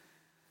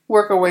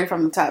work our way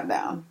from the top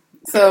down.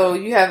 So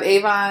you have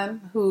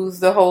Avon,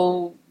 who's the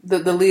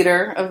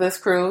leader of this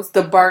crew,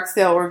 the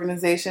Barksdale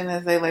organization,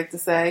 as they like to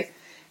say.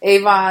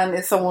 Avon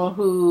is someone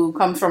who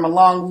comes from a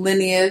long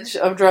lineage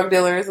of drug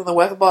dealers in the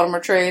West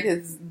Baltimore trade.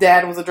 His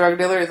dad was a drug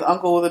dealer. His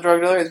uncle was a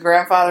drug dealer. His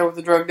grandfather was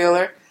a drug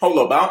dealer.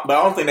 Hold up, but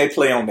I don't think they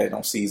play on that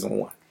on season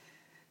 1.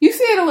 You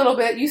see it a little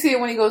bit. You see it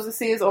when he goes to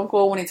see his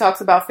uncle, when he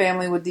talks about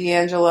family with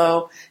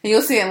D'Angelo, and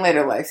you'll see it in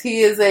later life. He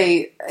is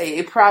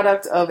a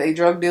product of a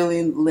drug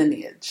dealing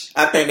lineage.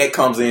 I think that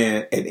comes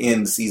in at the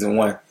end of season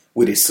 1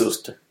 with his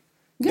sister.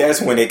 Yeah.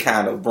 That's when it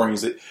kind of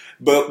brings it.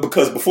 But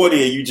because before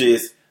then, you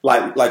just,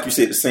 like you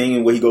said, the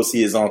scene where he goes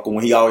see his uncle,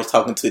 when he always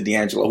talking to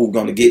D'Angelo, who we're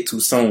going to get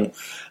to soon,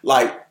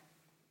 like,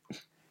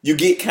 you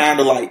get kind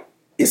of like,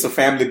 it's a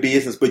family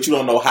business, but you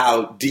don't know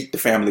how deep the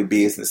family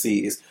business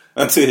is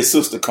until his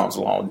sister comes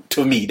along.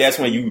 To me, that's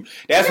when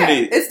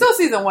it's still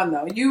season 1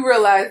 though. You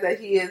realize that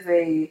he is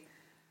a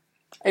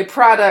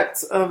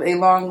product of a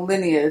long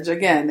lineage.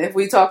 Again, if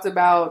we talked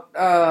about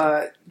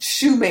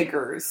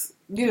shoemakers,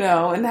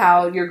 and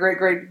how your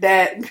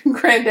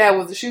granddad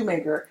was a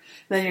shoemaker,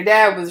 then your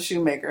dad was a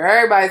shoemaker.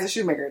 Everybody's a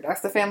shoemaker.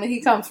 That's the family he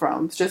comes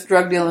from. It's just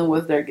drug dealing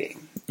was their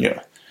game.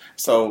 Yeah.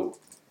 So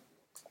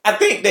I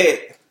think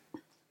that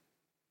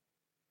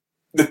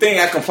the thing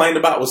I complained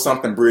about was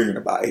something brilliant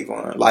about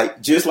Avon.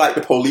 Like, just like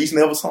the police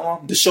never saw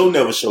him, the show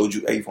never showed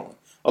you Avon.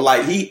 Or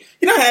like, he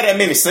don't have that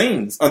many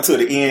scenes until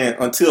the end,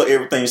 until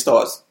everything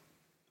starts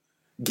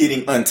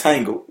getting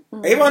untangled.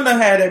 Mm-hmm. Avon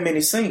doesn't have that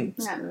many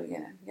scenes. Not in the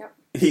beginning, yep.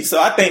 So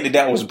I think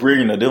that was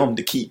brilliant of them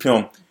to keep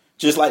him,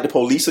 just like the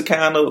police are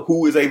kind of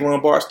who is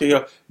Avon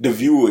Barksdale, the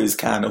viewer is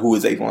kind of who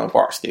is Avon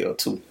Barksdale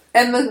too.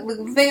 And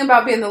the thing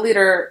about being the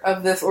leader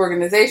of this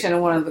organization,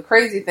 and one of the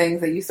crazy things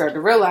that you start to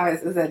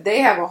realize, is that they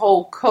have a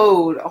whole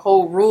code, a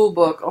whole rule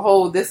book,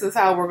 this is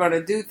how we're going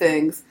to do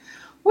things,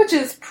 which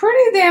is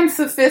pretty damn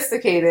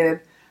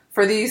sophisticated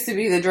for these to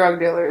be the drug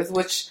dealers,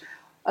 which,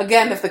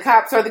 again, if the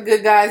cops are the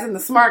good guys and the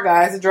smart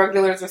guys, the drug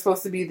dealers are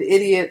supposed to be the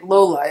idiot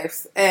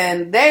lowlifes.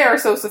 And they are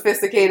so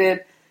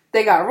sophisticated,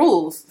 they got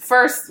rules.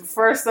 First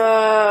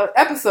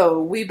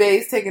episode,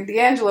 Weebay's taking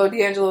D'Angelo.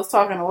 D'Angelo's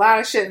talking a lot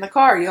of shit in the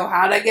car. Yo,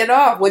 how'd I get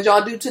off? What'd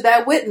y'all do to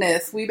that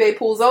witness? Weebay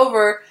pulls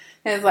over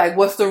and is like,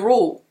 what's the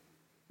rule?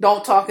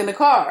 Don't talk in the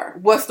car.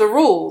 What's the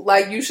rule?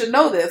 Like, you should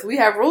know this. We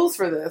have rules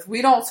for this.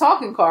 We don't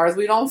talk in cars.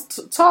 We don't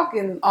talk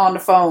on the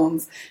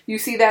phones. You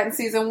see that in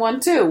season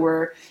 1 too,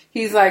 where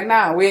he's like,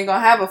 nah, we ain't gonna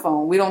have a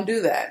phone. We don't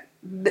do that.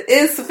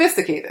 It's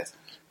sophisticated.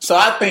 So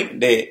I think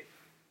that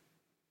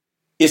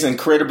it's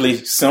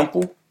incredibly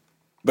simple,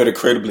 but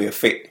incredibly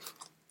effective.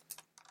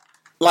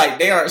 Like,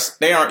 they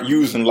aren't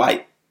using,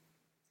 like,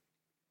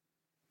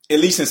 at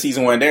least in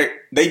season 1,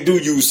 they do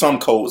use some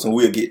codes, and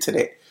we'll get to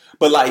that.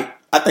 But, like,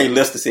 I think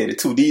Lester said it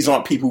too. These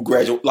aren't people who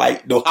graduate,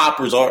 like, the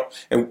hoppers are,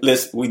 and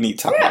we need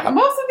to talk about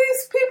most of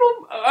these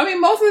people,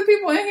 most of the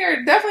people in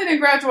here definitely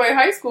didn't graduate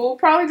high school,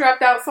 probably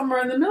dropped out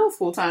somewhere in the middle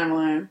school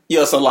timeline.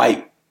 Yeah, so,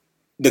 like,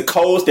 the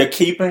codes they're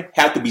keeping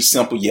have to be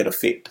simple yet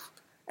effective.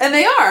 And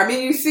they are.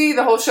 You see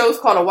the whole show's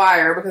called A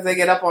Wire because they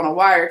get up on a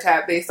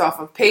wiretap based off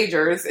of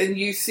pagers. And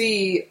you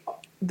see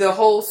the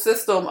whole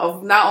system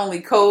of not only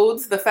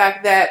codes, the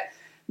fact that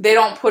they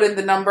don't put in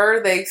the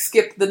number, they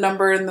skip the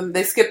number and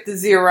they skip the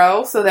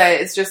 0 so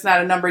that it's just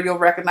not a number you'll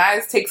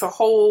recognize. It takes a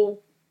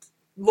whole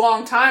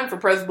long time for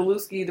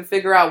Pryzbylewski to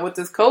figure out what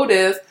this code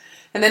is.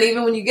 And then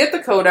even when you get the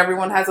code,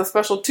 everyone has a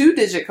special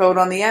 2-digit code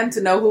on the end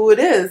to know who it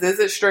is. Is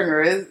it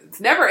Stringer? It's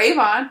never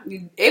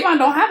Avon. Avon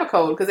don't have a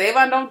code because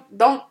Avon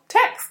don't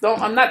text.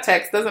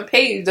 Doesn't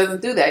page,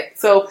 doesn't do that.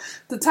 So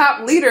the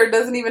top leader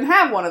doesn't even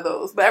have one of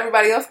those. But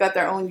everybody else got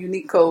their own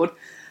unique code.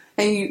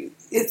 And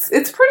it's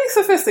pretty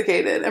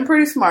sophisticated and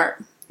pretty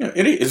smart. Yeah,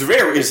 it is.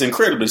 It's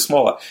incredibly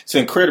smart. It's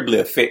incredibly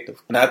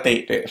effective. And I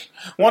think that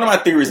one of my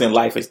theories in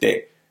life is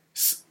that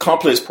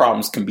complex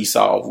problems can be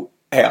solved,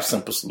 have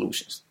simple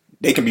solutions.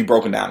 They can be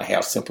broken down to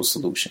have simple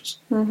solutions.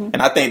 Mm-hmm.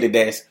 And I think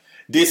that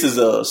this is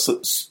a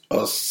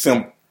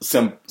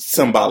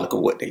symbolic of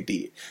what they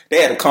did.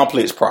 They had a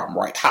complex problem,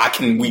 right? How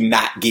can we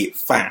not get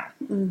found?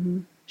 Mm-hmm.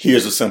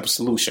 Here's a simple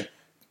solution.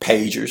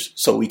 Pagers,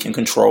 so we can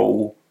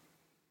control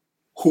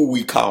who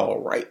we call,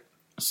 right?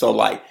 So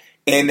like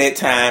in that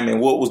time and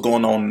what was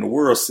going on in the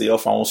world, cell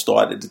phones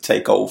started to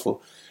take over.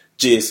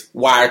 Just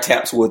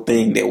wiretaps were a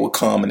thing that were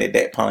common at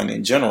that point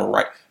in general,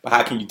 right? But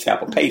how can you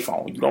tap a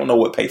payphone? You don't know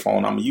what payphone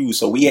I'm going to use.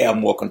 So we have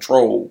more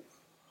control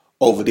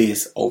over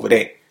this, over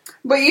that.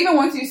 But even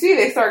once you see,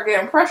 they start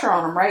getting pressure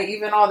on them, right?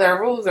 Even all their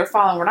rules are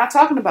following. We're not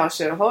talking about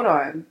shit. Hold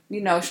on.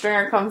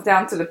 Stringer comes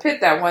down to the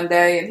pit that one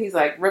day and he's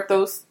like, rip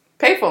those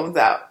payphones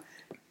out.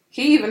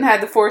 He even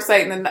had the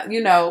foresight and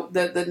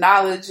the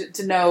knowledge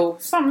to know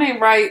something ain't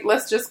right.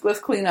 Let's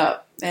clean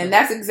up. And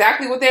that's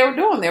exactly what they were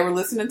doing. They were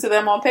listening to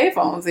them on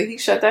payphones, and he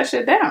shut that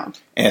shit down.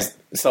 And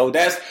so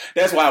that's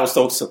why it was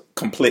so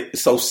complete,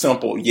 so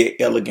simple yet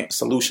elegant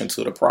solution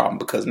to the problem.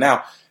 Because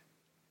now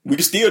we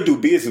can still do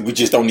business. We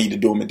just don't need to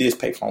do them at this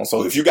payphone.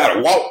 So if you got to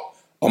walk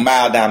a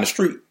mile down the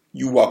street,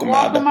 you walk a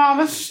mile down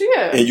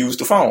and use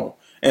the phone.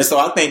 And so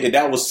I think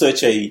that was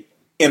such a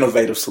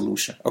innovative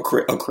solution, a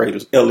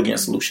creative, elegant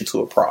solution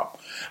to a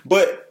problem.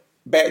 But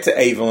back to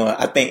Avon,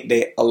 I think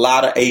that a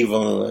lot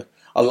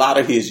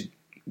of his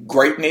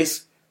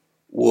greatness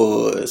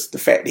was the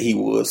fact that he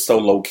was so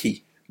low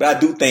key. But I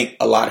do think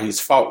a lot of his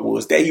fault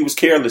was that he was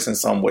careless in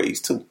some ways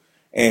too.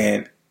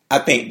 And I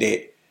think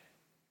that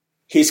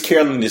his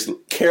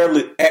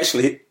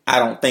I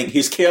don't think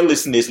his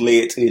carelessness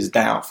led to his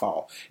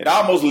downfall. It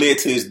almost led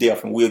to his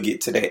death, and we'll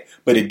get to that.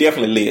 But it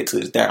definitely led to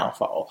his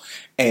downfall.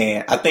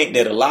 And I think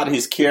that a lot of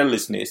his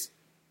carelessness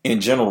in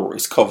general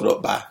is covered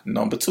up by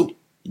number 2,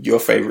 your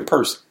favorite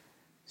person.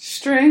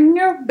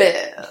 Stringer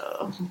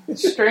Bell.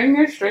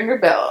 Stringer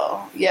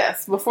Bell.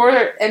 Yes.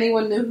 Before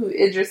anyone knew who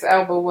Idris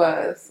Elba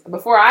was,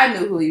 before I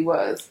knew who he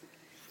was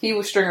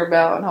Stringer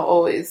Bell, and he'll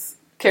always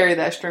carry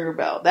that Stringer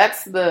Bell.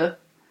 That's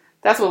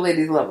what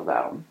ladies love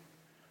about him.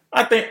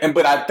 I think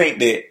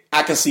that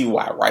I can see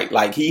why, right?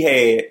 Like, he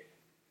had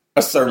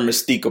a certain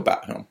mystique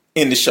about him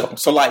in the show.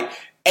 So, like,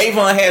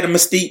 Avon had a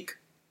mystique,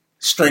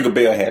 Stringer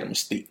Bell had a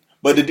mystique.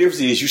 But the difference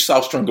is you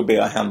saw Stringer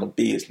Bell handle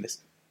business.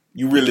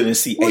 You really didn't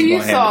see Avon handle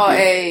business. You saw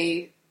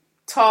a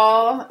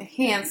tall,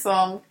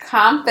 handsome,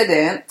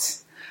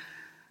 confident,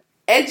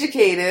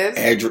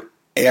 educated,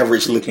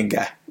 average-looking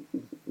guy.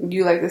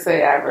 You like to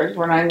say average.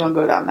 We're not even going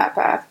to go down that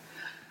path.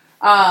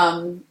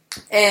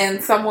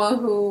 And someone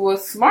who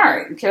was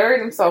smart and carried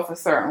himself a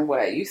certain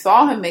way. You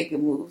saw him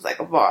making moves like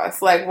a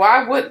boss. Like,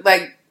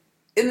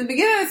 in the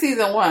beginning of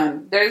season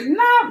 1, there's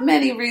not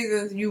many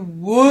reasons you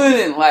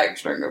wouldn't like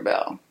Stringer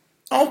Bell.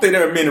 I don't think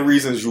there are many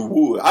reasons you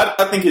would.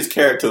 I think his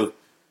character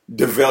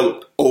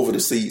developed over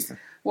the season.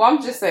 Well,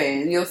 I'm just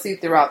saying, you'll see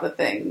throughout the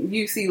thing.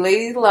 You see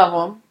ladies love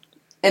him,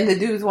 and the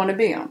dudes want to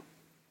be him.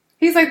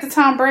 He's like the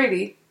Tom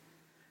Brady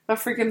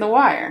of freaking The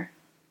Wire.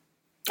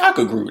 I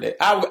could agree with that.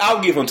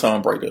 I'll give him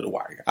Tom Brady of The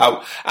Wire.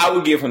 I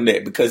would give him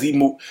that because he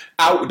moved.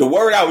 The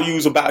word I would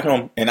use about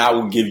him, and I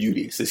will give you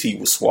this, is he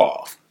was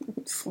suave.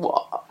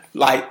 Suave.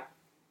 Like,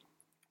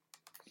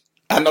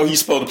 I know he's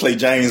supposed to play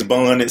James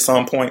Bond at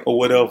some point or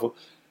whatever.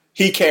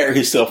 He carried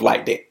himself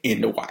like that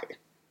in The Wire.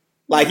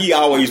 Like, he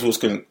always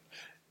was.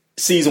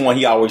 Season 1,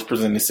 he always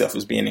presented himself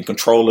as being in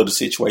control of the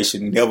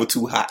situation, never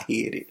too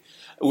hot-headed.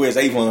 Whereas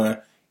Avon,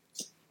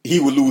 he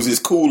would lose his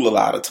cool a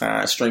lot of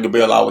times. Stringer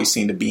Bell always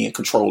seemed to be in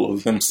control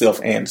of himself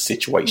and the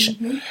situation.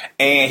 Mm-hmm.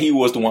 And he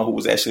was the one who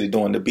was actually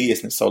doing the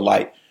business. So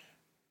like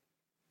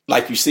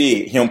you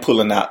said, him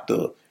pulling out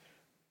the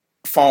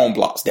phone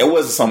blocks, that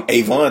wasn't something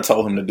Avon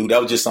told him to do.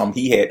 That was just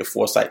something he had the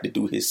foresight to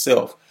do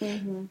himself.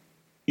 Mm-hmm.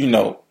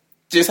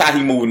 Just how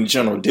he moved in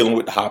general, dealing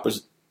with the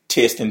Hoppers,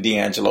 testing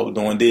D'Angelo,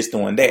 doing this,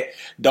 doing that.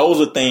 Those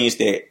are things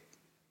that,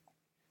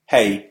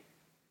 hey,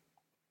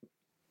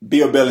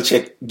 Bill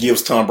Belichick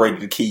gives Tom Brady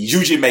the keys.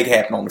 You just make it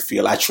happen on the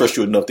field. I trust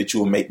you enough that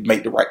you will make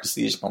the right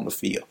decision on the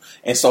field.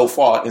 And so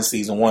far in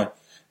season 1,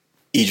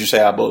 Idris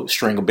Elba,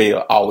 Stringer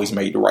Bell always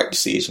made the right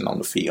decision on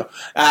the field.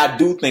 I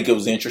do think it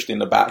was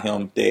interesting about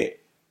him that,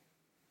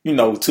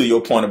 to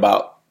your point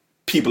about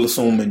people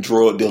assuming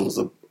drug dealers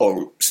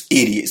are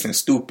idiots and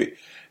stupid,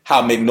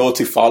 how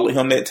McNulty followed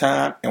him that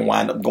time and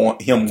wind up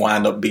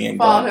being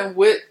followed him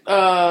with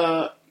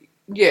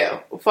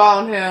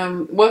following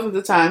him. Wasn't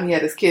the time he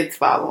had his kids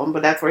follow him,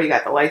 but that's where he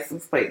got the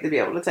license plate to be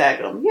able to tag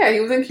him. Yeah, he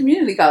was in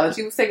community college.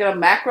 He was taking a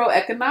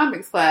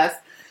macroeconomics class,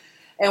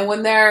 and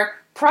when their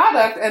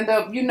product ended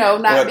up,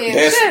 not being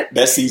shit.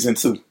 That's season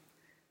 2.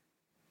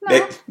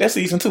 No. That's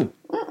season 2.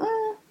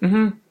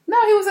 Mm-hmm.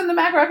 No, he was in the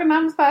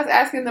macroeconomics class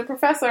asking the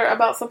professor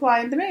about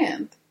supply and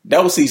demand.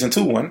 That was season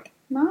 2, wasn't it?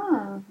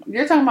 No,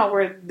 you're talking about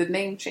where the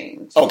name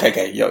changed.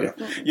 Okay,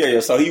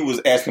 yeah. So he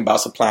was asking about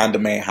supply and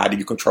demand. How do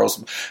you control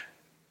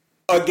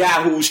a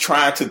guy who's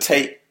trying to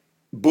take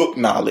book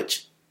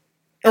knowledge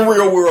and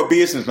real world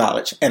business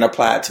knowledge and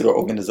apply it to their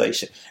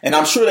organization. And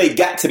I'm sure they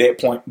got to that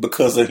point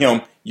because of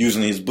him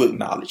using his book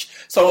knowledge.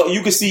 So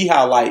you can see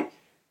how, like,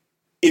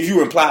 if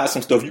you imply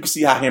some stuff, you can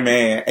see how him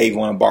and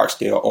Avon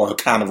Barksdale are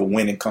kind of a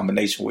winning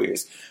combination,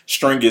 whereas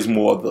String is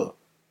more the,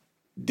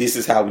 this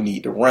is how we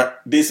need to run.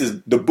 This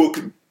is the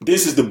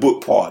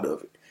book part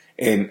of it.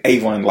 And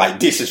Avon, like,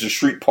 this is the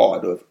street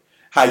part of it.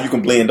 How you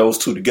can blend those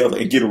two together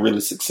and get a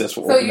really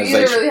successful organization. So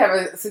you either really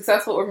have a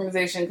successful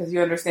organization because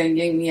you understand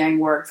yin and yang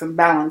works and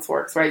balance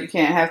works, right? You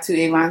can't have two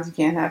Avons, you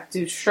can't have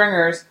two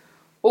Stringers,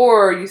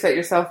 or you set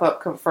yourself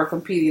up for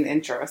competing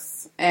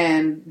interests.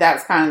 And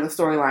that's kind of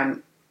the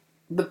storyline.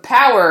 The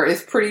power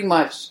is pretty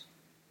much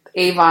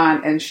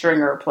Avon and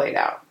Stringer played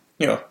out.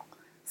 Yeah.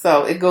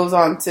 So it goes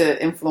on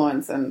to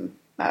influence, and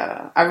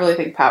I really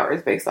think power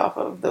is based off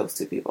of those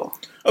two people.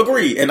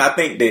 Agreed. And I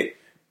think that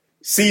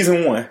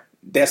season 1,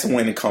 that's a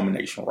winning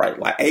combination, right?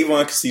 Like,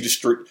 Avon can see the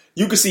street.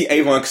 You can see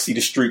Avon can see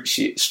the street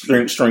shit.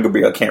 Stringer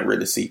Bell can't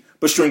really see.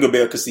 But Stringer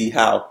Bell can see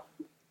how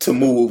to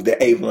move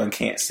that Avon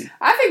can't see.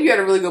 I think you had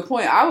a really good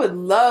point. I would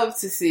love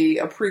to see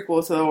a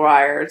prequel to The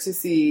Wire to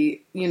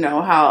see, you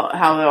know, how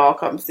it all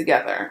comes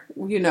together.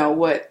 You know,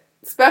 what,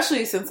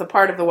 especially since a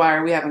part of The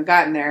Wire we haven't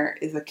gotten there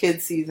is a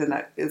kids season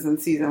that is in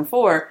season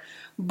 4.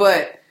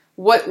 But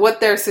what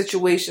their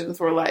situations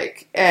were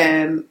like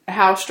and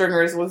how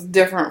Stringer's was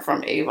different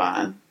from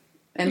Avon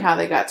and how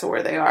they got to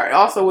where they are.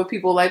 Also with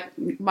people like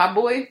my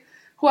boy,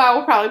 who I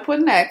would probably put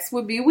next,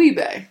 would be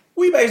Wee-Bey.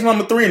 Wee-Bey's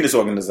number 3 in this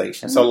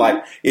organization. So,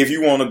 like, if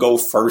you want to go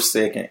first,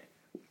 second,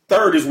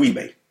 third is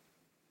Wee-Bey.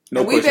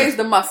 No question. Wee-Bey's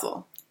the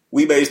muscle.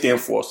 Wee-Bey's the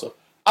enforcer.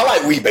 I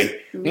like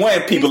Wee-Bey.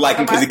 One, people like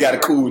him because he got a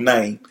cool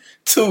name.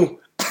 2,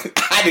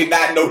 I did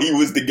not know he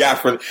was the guy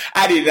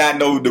I did not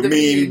know the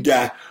meme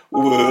guy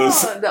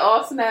was. Oh, the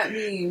all snap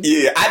meme.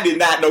 Yeah, I did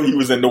not know he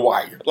was in The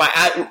Wire.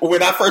 Like,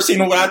 when I first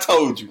seen him, when I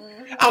told you,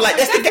 I was like,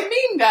 that's the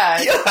meme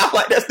guy. Yeah, I was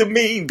like, that's the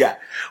meme guy.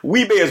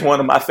 Wee-Bey is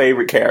one of my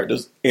favorite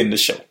characters in the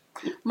show.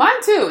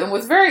 Mine too. And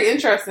what's very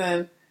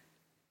interesting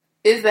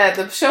is that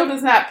the show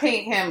does not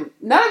paint him.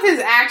 None of his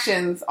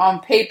actions on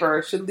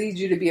paper should lead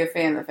you to be a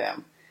fan of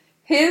him.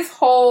 His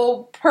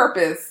whole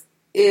purpose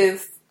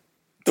is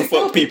to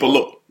fuck people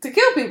up. To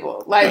kill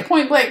people. Like,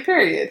 point blank,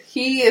 period.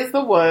 He is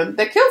the one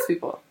that kills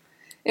people.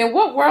 In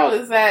what world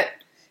is that?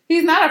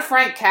 He's not a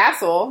Frank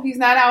Castle. He's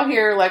not out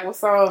here like with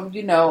some,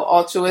 you know,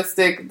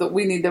 altruistic that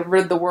we need to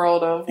rid the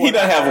world of. He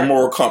doesn't have a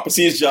moral compass.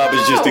 His job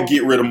is just to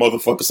get rid of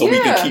motherfuckers so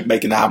we can keep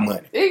making our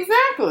money.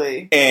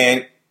 Exactly.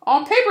 And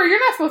on paper, you're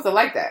not supposed to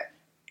like that.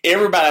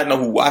 Everybody I know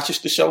who watches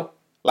the show,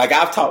 like,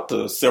 I've talked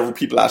to several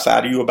people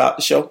outside of you about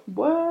the show.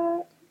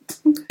 What?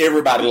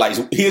 Everybody likes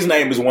his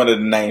name is one of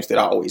the names that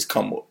always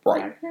come up,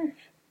 right? Okay.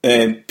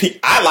 And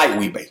I like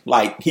Wee-Bey.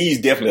 Like, he's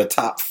definitely a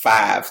top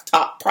 5,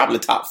 probably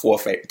top 4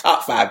 favorite,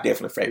 top 5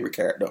 definitely favorite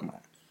character of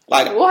mine.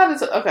 Like, we'll have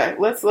to, okay,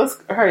 let's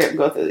hurry up and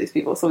go through these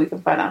people so we can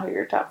find out who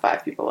your top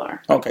 5 people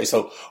are. Okay,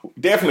 so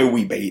definitely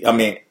Wee-Bey. I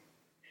mean,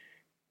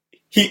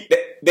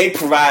 they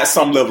provide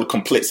some level of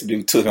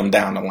complexity to him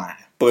down the line,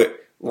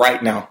 but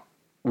right now,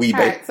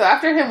 Wee-Bey. Right, so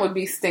after him would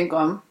be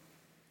Stinkum.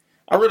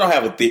 I really don't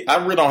have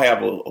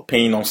an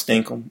opinion on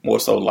Stinkum. More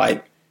so,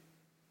 like,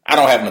 I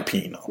don't have an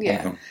opinion on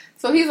him.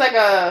 So he's like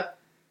a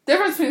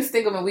difference between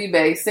Stinkum and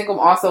Wee-Bey. Stinkum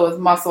also is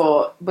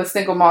muscle, but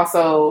Stinkum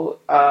also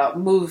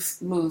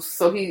moves.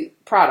 So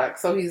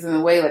he's in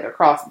a way like a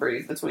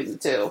crossbreed between the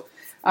two.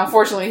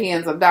 Unfortunately, he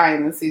ends up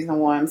dying in season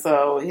 1,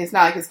 so it's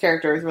not like his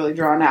character is really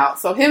drawn out.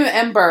 So him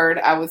and Bird,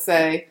 I would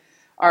say,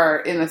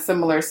 are in a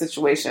similar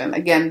situation,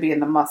 again,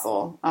 being the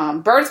muscle.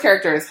 Bird's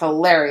character is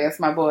hilarious.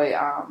 My boy,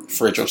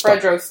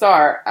 Fredro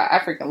Starr. I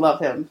freaking love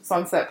him.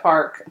 Sunset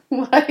Park.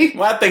 Well,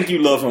 I think you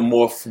love him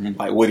more from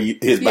like what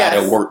his body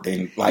at work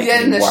than like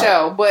in the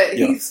show. But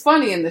he's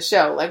funny in the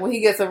show. Like when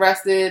he gets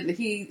arrested,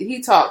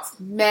 he talks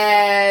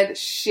mad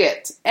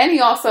shit. And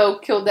he also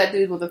killed that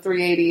dude with a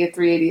 380. A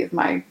 380 is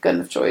my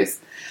gun of choice.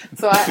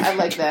 So I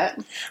like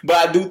that. But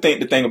I do think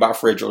the thing about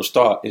Fredro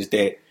Starr is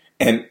that,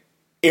 and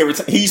every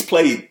time he's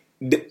played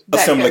a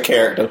similar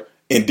character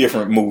in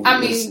different movies. I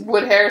mean,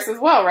 Wood Harris as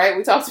well, right?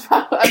 We talked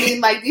about, I mean,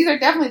 like, these are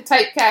definitely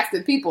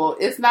typecasted people.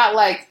 It's not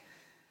like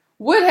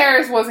Wood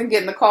Harris wasn't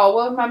getting the call.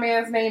 What was my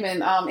man's name?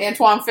 And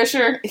Antoine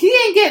Fisher, he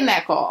ain't getting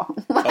that call.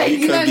 Like,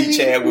 he couldn't be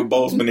Chadwick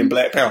Boseman in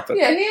Black Panther.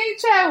 Yeah, he ain't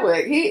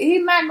Chadwick.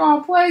 He's not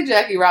gonna play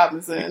Jackie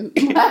Robinson.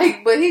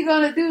 Like, but he's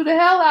gonna do the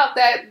hell out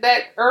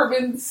that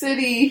urban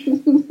city.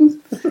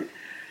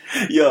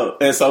 Yeah,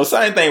 and so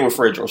same thing with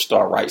Fredro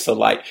Starr, right? So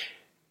like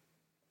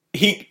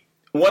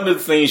one of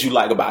the things you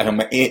like about him,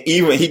 and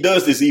even he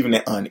does this even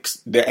in Onyx,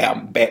 the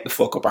album Back the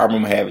Fuck Up. I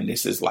remember having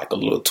this as like a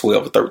little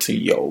 12 or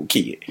 13-year-old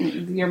kid.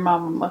 Your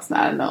mama must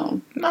not have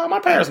known. No,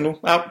 my parents knew. You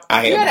had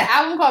an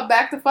album called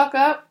Back the Fuck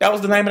Up? That was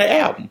the name of the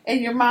album.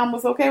 And your mom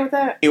was okay with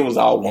that? It was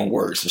all one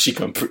word, so she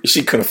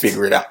couldn't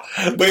figure it out.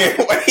 But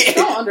anyway,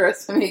 don't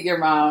underestimate your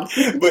mom.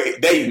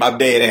 But my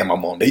dad and my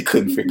mom, they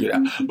couldn't figure it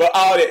out. But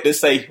all that to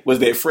say was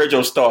that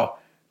Fredro Starr,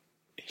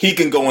 he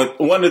can go in.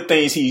 One of the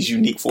things he's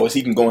unique for is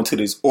he can go into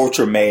this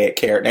ultra mad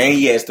character, and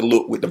he has to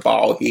look with the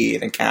bald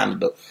head and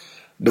kind of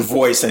the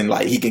voice and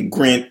like he can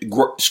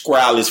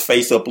scowl his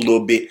face up a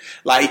little bit.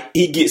 Like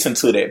he gets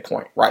into that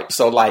point, right?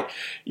 So like,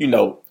 you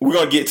know, we're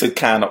gonna get to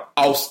kind of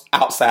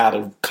outside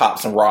of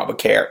cops and robber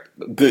character,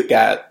 good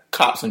guy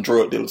cops and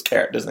drug dealers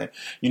characters, and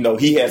you know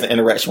he has an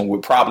interaction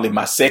with probably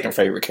my second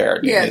favorite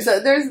character. Yeah,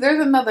 so there's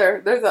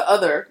a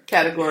other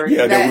category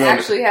that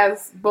actually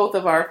has both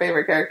of our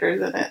favorite characters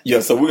in it.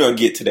 Yeah, so we're gonna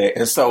get to that,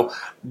 and so,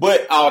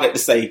 but all that to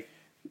say,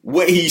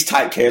 what he's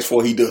typecast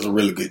for, he does a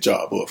really good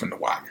job of in The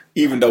Wire,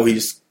 even though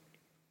he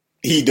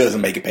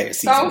doesn't make it past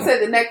season. So I would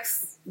say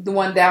the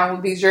one down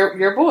would be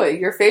your boy,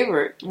 your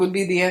favorite would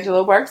be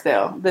D'Angelo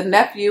Barksdale, the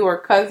nephew or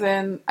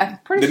cousin. I'm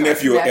pretty sure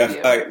nephew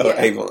of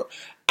Avon.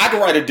 I can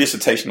write a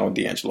dissertation on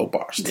D'Angelo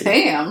Barksdale.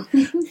 Damn,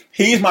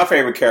 he's my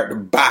favorite character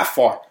by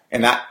far,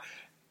 and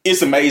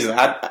it's amazing.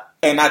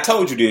 I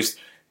told you this.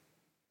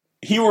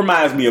 He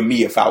reminds me of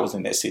me if I was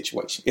in that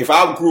situation. If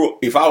I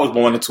was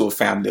born into a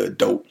family of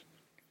dope,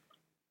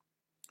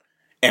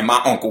 and my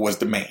uncle was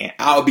the man,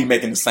 I would be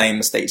making the same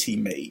mistakes he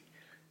made.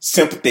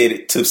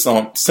 Sympathetic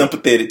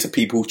to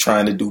people who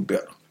trying to do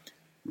better.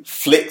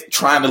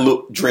 Trying to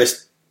look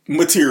dressed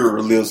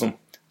materialism,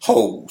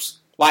 hoes.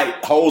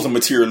 Like hoes and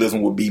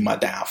materialism would be my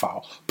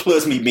downfall.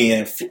 Plus me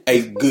being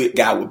a good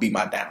guy would be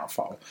my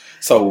downfall.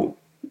 So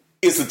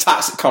it's a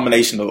toxic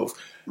combination of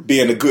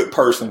being a good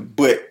person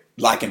but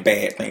liking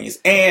bad things.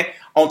 And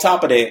on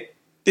top of that,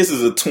 this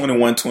is a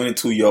 21,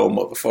 22-year-old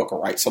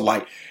motherfucker, right? So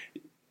like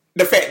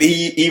the fact that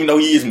even though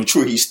he is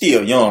mature, he's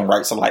still young,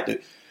 right? So like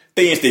the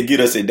things that get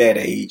us at that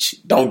age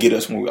don't get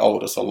us when we're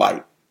older. So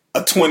like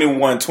a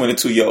 21,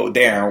 22-year-old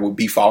Darren would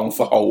be falling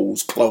for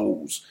hoes,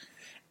 clothes.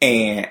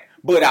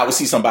 But I would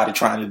see somebody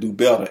trying to do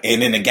better.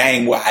 And in a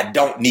game where I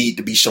don't need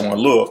to be showing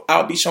love,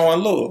 I'll be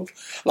showing love.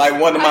 Like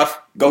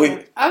go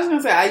ahead. I was going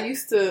to say, I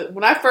used to,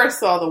 when I first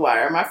saw The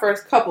Wire, my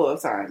first couple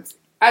of times,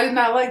 I did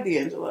not like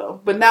D'Angelo.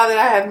 But now that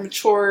I have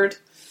matured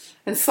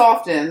and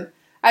softened,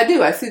 I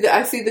do. I see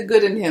the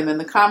good in him and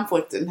the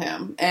conflict in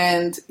him.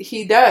 And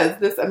he does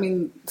this. I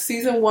mean,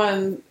 season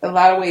 1, a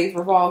lot of ways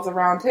revolves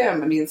around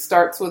him. I mean, it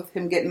starts with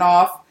him getting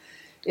off.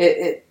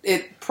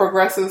 It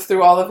progresses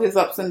through all of his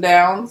ups and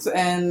downs.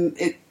 And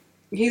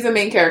he's a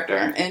main character.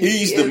 And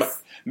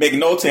make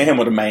note to him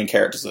of the main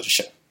characters of the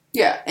show.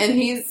 Yeah. And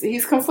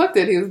he's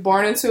conflicted. He was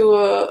born into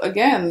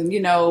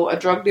a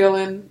drug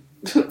dealing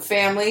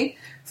family.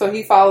 So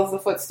he follows the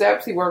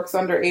footsteps. He works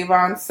under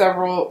Avon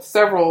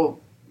several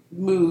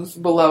moves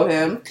below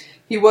him.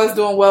 He was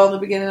doing well in the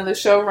beginning of the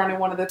show, running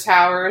one of the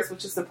towers,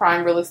 which is the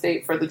prime real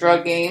estate for the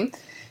drug game.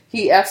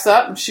 He F's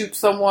up and shoots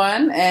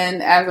someone,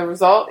 and as a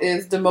result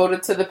is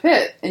demoted to the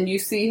pit. And you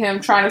see him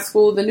trying to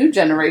school the new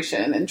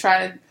generation and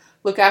trying to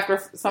look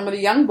after some of the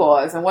young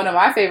boys. And one of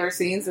my favorite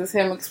scenes is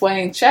him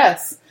explaining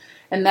chess.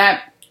 And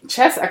that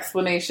chess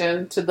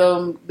explanation to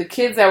the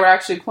kids that were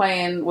actually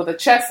playing with a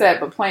chess set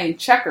but playing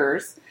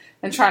checkers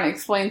and trying to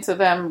explain to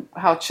them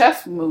how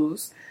chess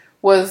moves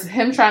was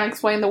him trying to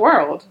explain the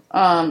world.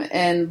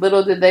 And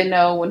little did they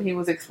know when he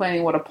was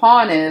explaining what a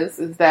pawn is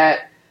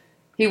that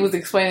he was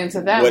explaining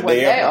to them what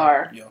they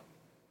are. Yeah.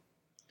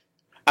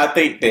 I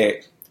think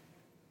that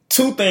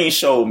 2 things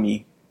showed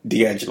me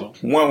D'Angelo.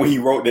 One, when he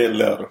wrote that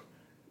letter.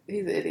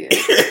 He's an idiot.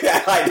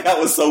 Like, that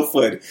was so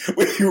funny.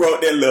 When he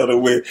wrote that letter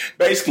with,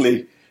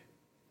 basically,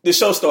 the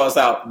show starts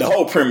out, the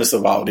whole premise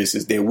of all this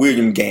is that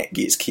William Gant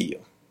gets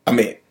killed.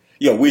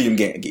 William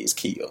Gant gets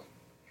killed.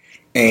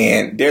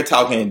 And they're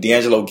talking,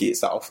 D'Angelo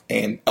gets off.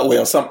 And,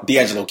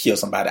 D'Angelo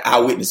kills somebody.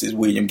 Eyewitness is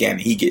William Gannon.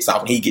 He gets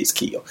off and he gets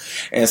killed.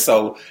 And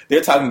so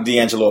they're talking to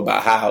D'Angelo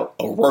about how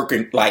a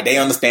working, like, they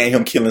understand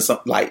him killing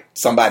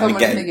somebody in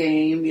the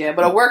game. Yeah.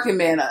 But a working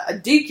man, a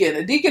deacon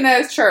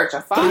at his church,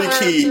 a father of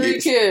 3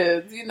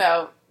 kids,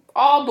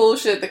 all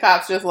bullshit. The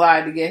cops just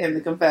lied to get him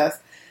to confess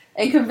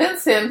and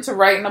convince him to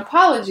write an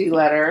apology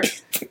letter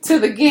to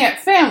the Gant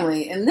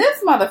family. And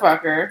this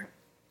motherfucker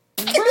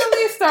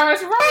really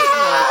starts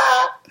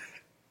writing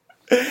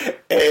And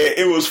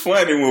it was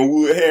funny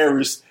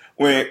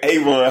when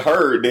Avon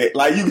heard that,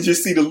 like, you could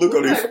just see the look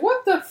on his face. Like,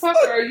 what the fuck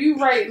are you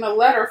writing a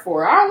letter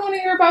for? I don't want to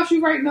hear about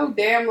you writing no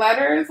damn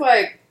letters.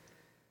 Like,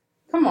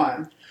 come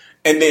on.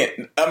 And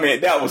then,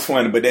 that was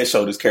funny, but that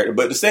showed his character.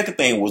 But the second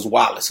thing was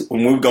Wallace,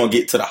 when we were going to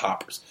get to the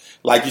hoppers.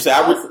 Like you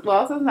said,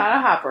 Wallace is not a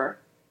hopper.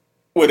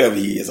 Whatever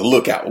he is, a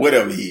lookout,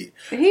 whatever he is.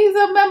 He's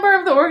a member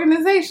of the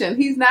organization.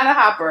 He's not a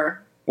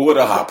hopper. What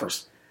are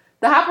hoppers?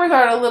 The hoppers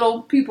are the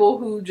little people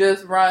who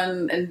just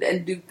run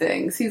and do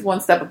things. He's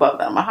one step above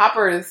them. A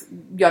hopper is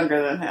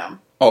younger than him.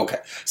 Okay.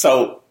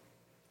 So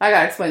I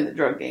gotta explain the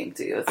drug game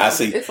to you. I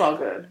see. It's all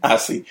good. I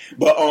see.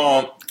 But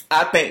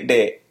I think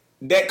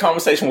that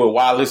conversation with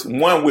Wallace,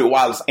 one with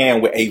Wallace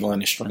and with Avon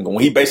and Stringer,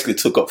 when he basically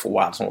took up for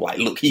Wallace and was like,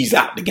 look, he's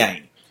out the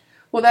game.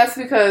 Well, that's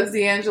because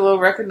D'Angelo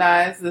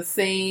recognized the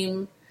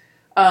same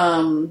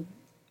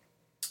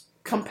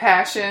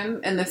compassion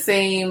and the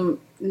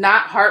same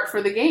not heart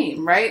for the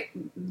game, right?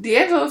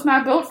 D'Angelo's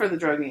not built for the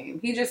drug game.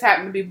 He just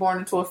happened to be born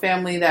into a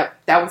family that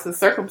was his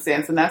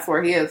circumstance, and that's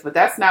where he is. But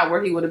that's not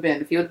where he would have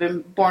been. If he would have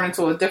been born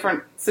into a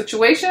different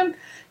situation,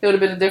 it would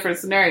have been a different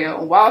scenario.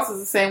 And Wallace is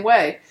the same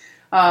way.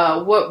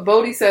 what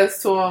Bodhi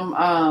says to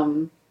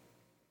him,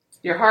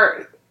 your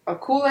heart a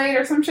Kool-Aid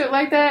or some shit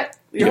like that.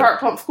 Your heart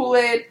pumps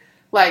Kool-Aid.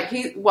 Like,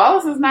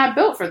 Wallace is not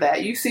built for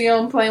that. You see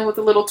him playing with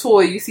a little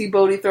toy. You see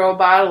Bodhi throw a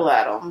bottle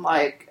at him.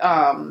 Like,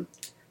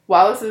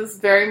 Wallace is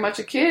very much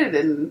a kid,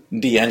 and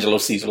D'Angelo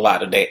sees a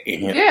lot of that in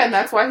him. Yeah, and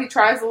that's why he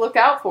tries to look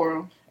out for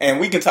him. And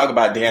we can talk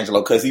about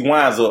D'Angelo because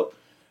Avon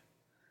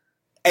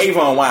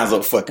winds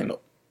up fucking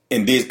up,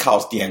 and this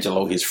cost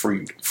D'Angelo his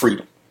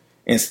freedom.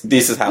 And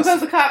this is how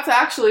because the cops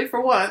actually,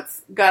 for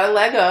once, got a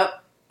leg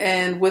up,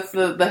 and with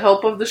the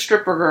help of the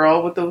stripper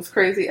girl with those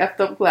crazy effed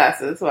up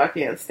glasses, who I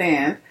can't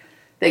stand.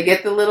 They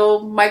get the little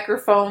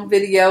microphone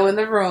video in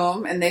the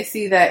room, and they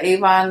see that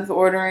Avon's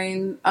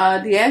ordering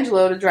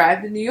D'Angelo to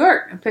drive to New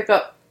York and pick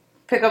up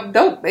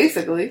dope,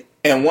 basically.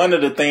 And one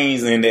of the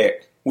things in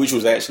that, which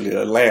was actually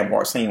a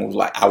landmark scene, was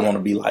like, I want to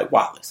be like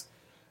Wallace.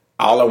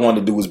 All I want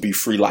to do is be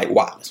free like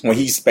Wallace. When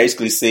he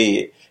basically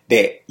said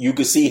that, you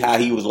could see how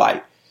he was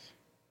like,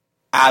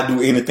 I'll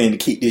do anything to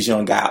keep this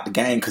young guy out the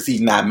game because he's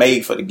not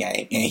made for the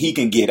game, and he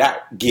can get out.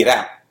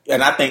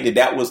 And I think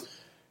that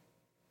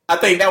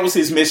was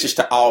his message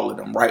to all of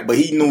them, right? But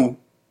he knew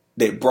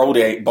that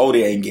Bodhi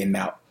ain't getting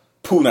out.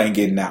 Poon ain't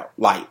getting out.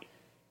 Like,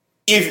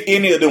 if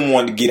any of them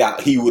wanted to get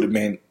out, he would have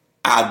been,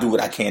 I'll do what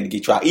I can to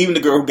get you out. Even the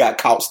girl who got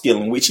caught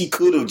stealing, which he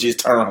could have just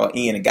turned her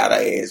in and got her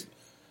ass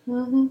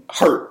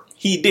hurt.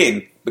 He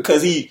didn't,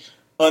 because he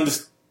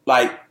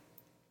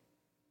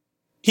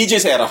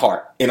just had a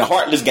heart. In a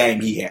heartless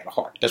game, he had a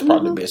heart. That's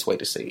probably the best way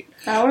to say it.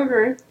 I would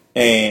agree.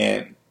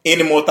 And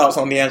any more thoughts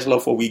on D'Angelo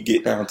before we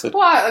get down to...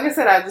 Well, like I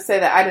said, I just say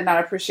that I did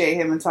not appreciate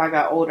him until I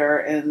got older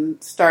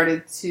and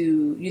started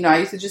to... I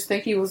used to just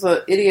think he was an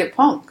idiot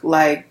punk.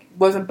 Like,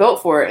 wasn't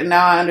built for it. And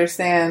now I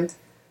understand...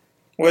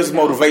 Well, his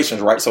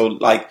motivations, right? So,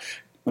 like,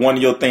 one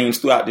of your themes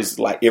throughout this is,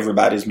 like,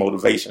 everybody's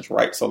motivations,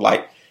 right? So,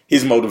 like,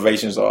 his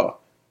motivations are,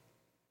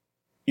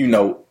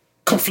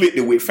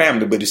 conflicted with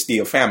family, but it's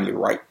still family,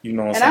 right? You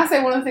know what I'm saying? And I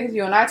say one of the things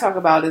you and I talk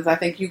about is I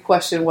think you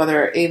question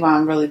whether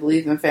Avon really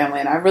believes in family,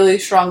 and I really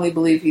strongly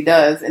believe he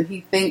does, and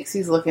he thinks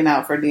he's looking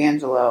out for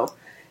D'Angelo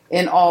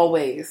in all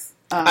ways.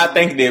 I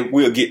think that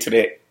we'll get to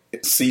that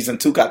season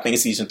 2. I think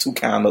season 2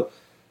 kind of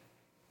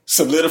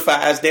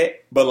solidifies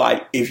that. But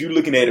like, if you're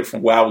looking at it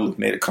from where I was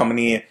looking at it coming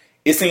in,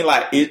 it seemed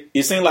like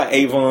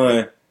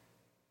Avon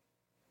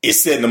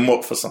is setting them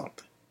up for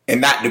something,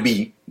 and not to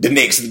be the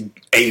next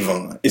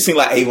Avon. It seemed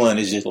like Avon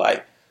is just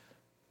like,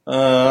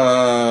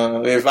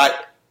 if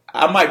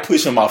I might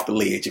push him off the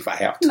ledge if I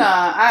have to.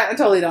 Nah, I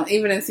totally don't.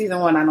 Even in season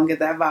 1, I don't get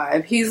that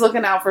vibe. He's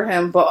looking out for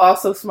him, but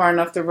also smart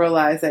enough to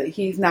realize that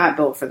he's not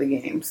built for the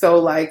game. So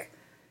like,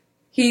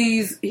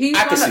 he's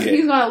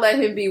gonna let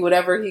him be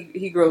whatever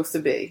he grows to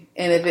be.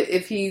 And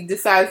if he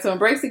decides to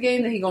embrace the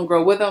game, then he's gonna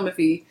grow with him. If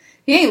he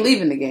ain't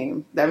leaving the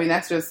game, I mean,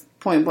 that's just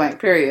point blank.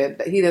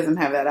 Period. He doesn't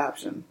have that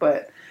option.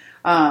 But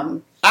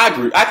I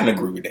agree. I can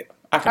agree with that.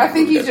 I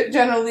think he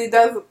generally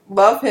does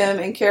love him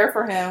and care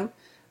for him.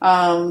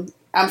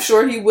 I'm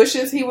sure he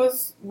wishes he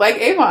was like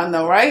Avon,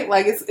 though, right?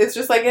 Like, it's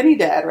just like any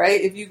dad, right?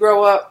 If you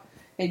grow up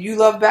and you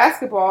love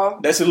basketball...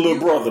 That's his little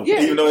brother.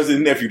 Yeah. Even though it's his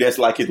nephew, that's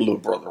like his little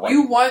brother, right?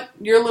 You want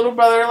your little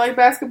brother to like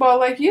basketball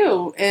like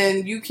you,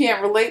 and you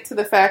can't relate to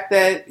the fact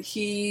that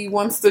he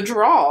wants to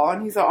draw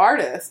and he's an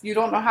artist. You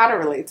don't know how to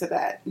relate to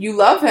that. You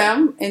love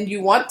him and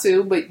you want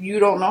to, but you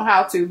don't know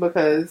how to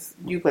because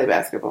you play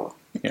basketball.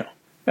 Yeah.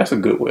 That's a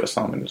good way of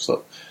summing this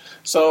up.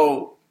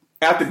 So,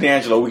 after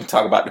D'Angelo, we can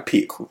talk about the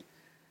pit crew.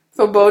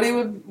 So, Bodhi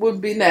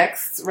would be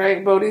next,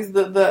 right? Bodhi's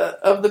of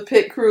the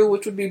pit crew,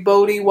 which would be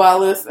Bodhi,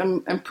 Wallace,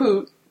 and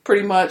Poot,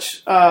 pretty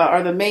much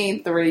are the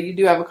main 3. You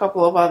do have a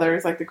couple of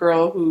others, like the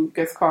girl who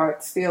gets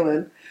caught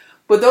stealing.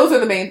 But those are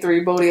the main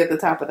 3, Bodhi at the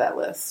top of that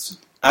list.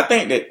 I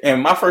think that,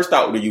 and my first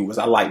thought to you was,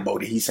 I like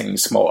Bodhi. He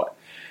seems smart.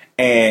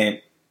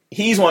 And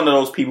he's one of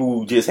those people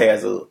who just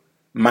has a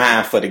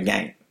mind for the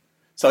game.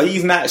 So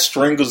he's not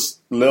Stringer's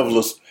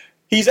levelers.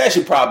 He's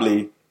actually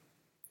probably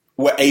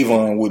what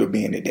Avon would have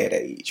been at that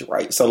age,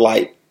 right? So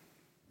like...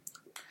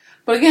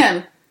 But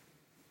again,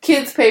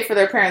 kids pay for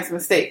their parents'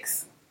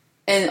 mistakes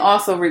and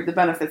also reap the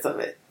benefits of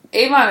it.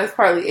 Avon is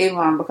partly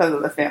Avon because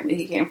of the family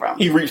he came from.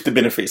 He reaps the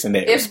benefits in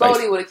that. If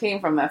Bodhi would have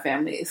came from that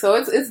family. So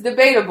it's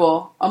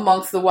debatable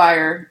amongst the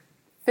Wire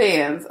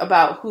fans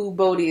about who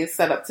Bodhi is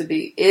set up to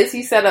be. Is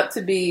he set up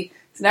to be...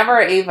 It's never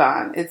an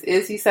Avon.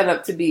 Is he set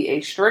up to be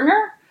a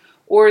Stringer?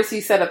 Or is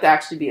he set up to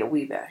actually be a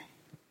Weebay?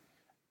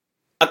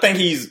 I think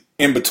he's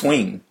in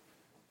between.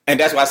 And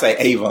that's why I say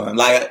Avon.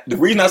 Like, the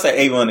reason I say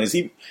Avon is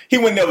he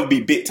would never be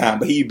big time,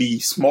 but he'd be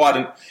smart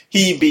and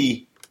he'd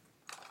be,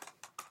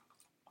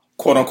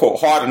 quote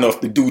unquote, hard enough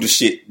to do the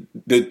shit,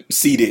 to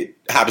see that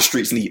how the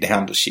streets need to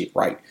handle shit,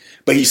 right?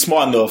 But he's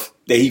smart enough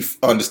that he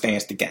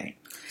understands the game.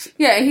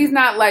 Yeah, and he's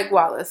not like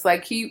Wallace.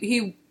 Like,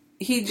 he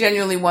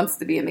genuinely wants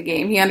to be in the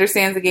game. He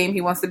understands the game.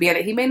 He wants to be in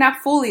it. He may not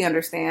fully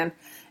understand.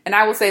 And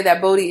I will say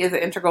that Bodhi is an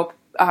integral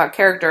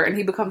character, and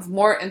he becomes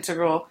more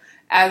integral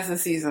as the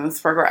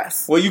seasons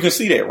progress. Well, you can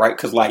see that, right?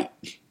 Because, like,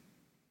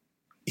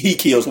 he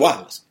kills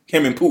Wallace.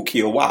 Him and Poot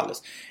kill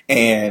Wallace.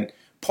 And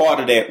part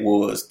of that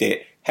was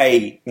that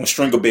hey, when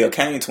Stringer Bell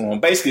came to him,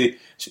 basically,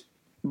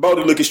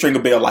 Bodie looked at Stringer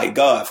Bell like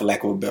God, for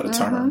lack of a better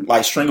term.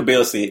 Like Stringer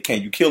Bell said,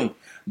 "Can you kill him?"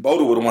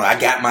 Bodie would have won. I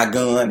got my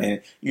gun,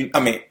 and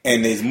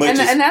and as much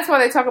and that's why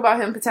they talk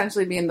about him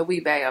potentially being the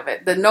Weebay of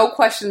it. The no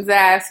questions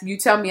asked. You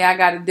tell me I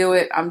got to do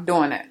it. I'm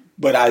doing it.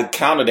 But I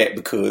counter that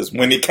because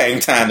when it came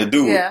time to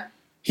do it,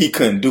 he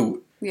couldn't do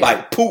it. Yeah.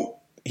 Like Poot,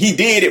 he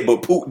did it,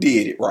 but Poot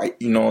did it right.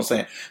 You know what I'm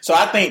saying? So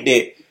I think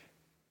that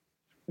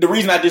the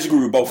reason I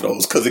disagree with both of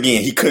those, because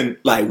again, he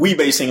couldn't, like,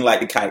 Weebay seemed like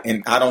the kite,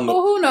 and I don't know.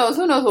 Well, who knows?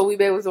 Who knows what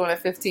Weebay was doing at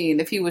 15,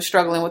 if he was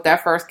struggling with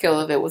that first kill,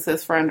 if it was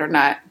his friend or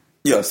not.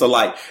 Yeah, so,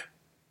 like,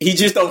 he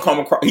just don't come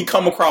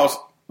across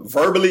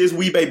verbally as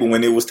Weebay, but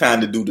when it was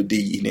time to do the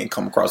deed, he didn't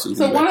come across as Weebay.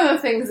 So one of the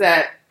things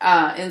that,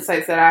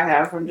 insights that I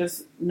have from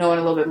just knowing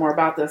a little bit more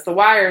about this, The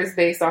Wire is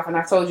based off, and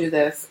I've told you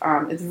this,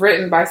 it's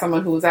written by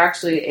someone who was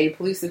actually a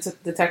police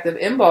detective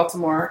in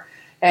Baltimore,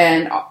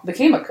 and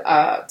became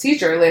a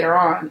teacher later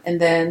on,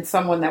 and then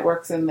someone that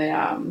works in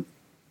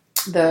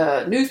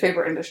the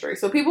newspaper industry.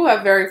 So people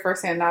have very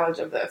firsthand knowledge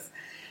of this.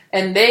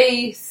 And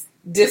they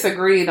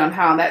disagreed on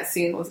how that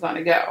scene was going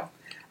to go.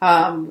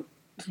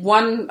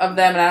 One of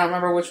them, and I don't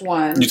remember which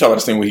one. You talking about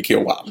the scene where he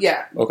killed Wilder?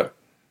 Yeah. Okay.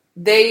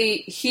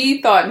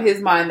 He thought in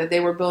his mind that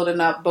they were building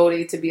up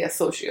Bodie to be a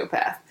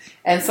sociopath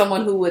and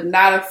someone who would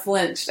not have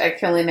flinched at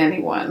killing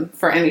anyone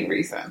for any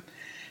reason.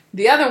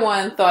 The other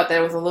one thought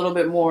that it was a little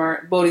bit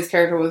more, Bodie's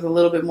character was a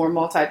little bit more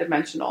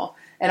multidimensional.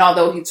 And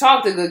although he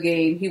talked a good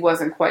game, he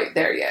wasn't quite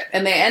there yet.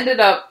 And they ended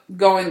up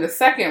going the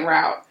second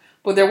route,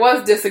 but there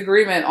was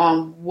disagreement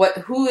on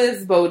who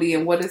is Bodie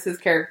and what is his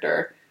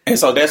character. And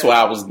so that's why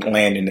I was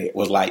landing it,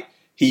 was like,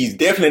 he's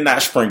definitely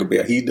not Stringer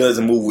Bell. He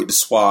doesn't move with the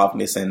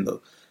suaveness and the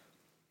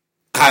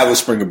how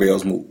Stringer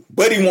Bell's move.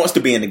 But he wants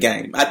to be in the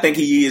game. I think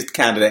he is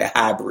kind of that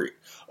hybrid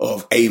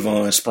of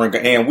Avon, Springer,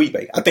 and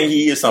Weebay. I think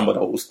he is some of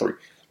those three.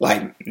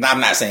 Like,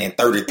 I'm not saying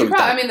 33.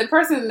 I mean, the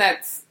person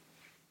that's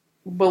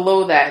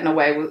below that in a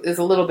way is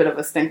a little bit of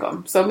a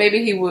stinkum. So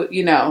maybe he would,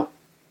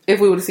 if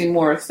we would have seen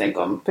more of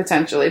stinkum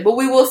potentially, but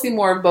we will see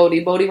more of Bodie.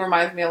 Bodie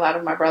reminds me a lot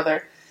of my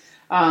brother.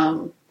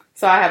 So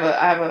I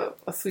have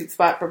a sweet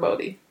spot for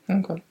Bodie.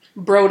 Okay.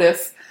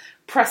 Brodus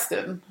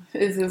Preston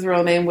is his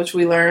real name, which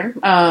we learn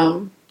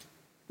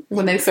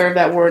when they serve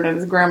that word at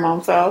his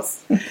grandmom's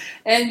house.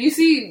 And you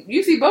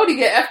see Bodie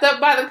get effed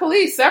up by the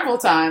police several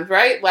times,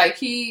 right? Like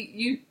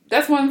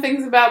that's one of the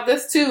things about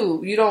this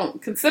too. You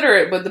don't consider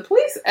it, but the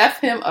police F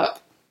him up.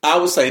 I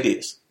would say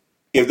this.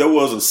 If there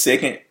was a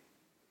second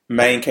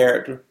main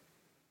character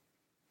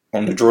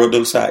on the drug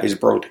dealer side, it's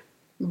Bodie.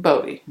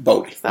 Bodie.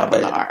 Stop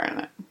on the R in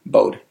it.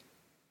 Bodie.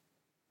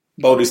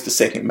 Bodie's the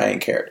second main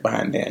character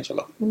behind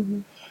D'Angelo.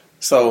 Mm-hmm.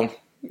 So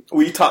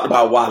we talked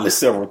about Wallace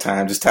several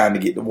times. It's time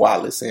to get to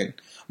Wallace and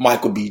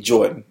Michael B.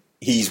 Jordan.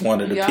 He's one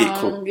of the pit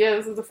crew. Yeah,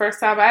 this is the first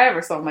time I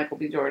ever saw Michael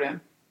B.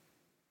 Jordan.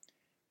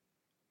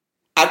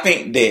 I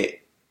think that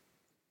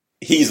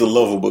he's a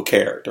lovable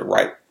character,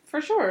 right?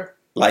 For sure.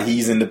 Like,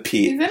 he's in the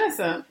pit.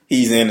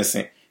 He's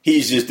innocent.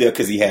 He's just there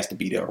because he has to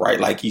be there, right?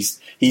 Like, he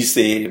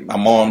said, my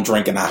mom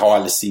drinking, I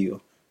hardly see her.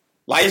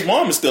 Like, his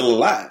mom is still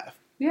alive.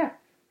 Yeah.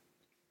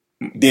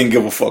 Didn't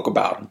give a fuck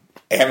about him.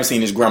 I haven't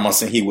seen his grandma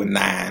since he was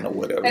 9 or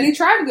whatever. And he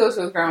tried to go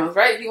to his grandma's,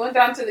 right? He went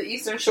down to the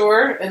Eastern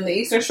Shore, and the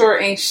Eastern Shore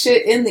ain't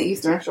shit in the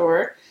Eastern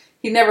Shore.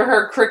 He never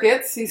heard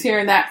crickets. He's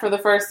hearing that for the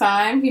first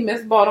time. He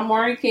missed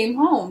Baltimore. He came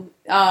home.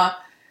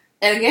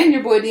 And again,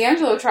 your boy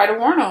D'Angelo tried to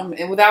warn him.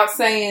 And without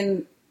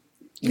saying...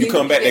 You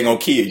come back, they're going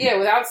to kill you. Yeah,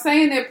 without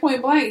saying it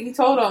point blank, he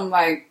told him,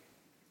 like...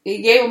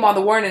 He gave him all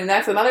the warning. And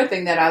that's another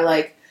thing that I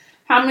like.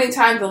 How many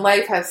times in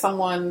life has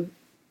someone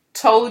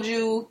told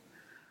you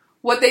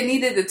what they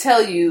needed to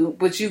tell you,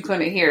 but you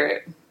couldn't hear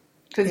it?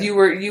 Because you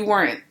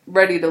weren't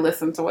ready to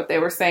listen to what they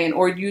were saying,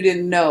 or you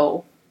didn't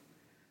know.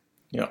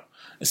 Yeah.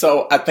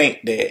 So I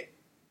think that,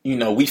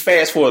 we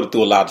fast forward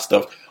through a lot of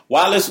stuff.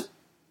 Wallace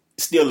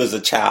still is a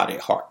child at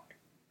heart.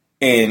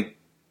 And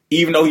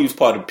even though he was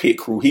part of the pit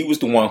crew, he was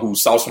the one who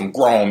saw some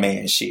grown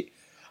man shit.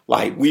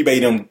 Like, we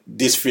made him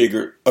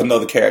disfigure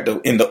another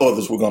character in the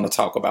others we're going to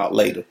talk about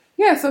later.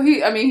 Yeah, so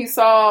he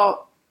saw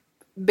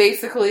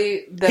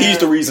basically he's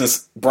the reason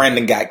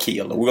Brandon got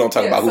killed. We're going to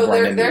talk about who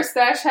Brandon is. Their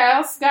stash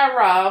house got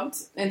robbed,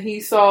 and he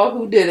saw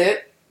who did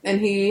it,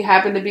 and he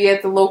happened to be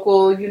at the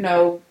local,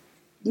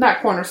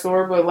 not corner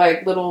store, but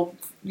like little,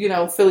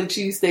 Philly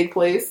cheesesteak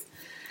place.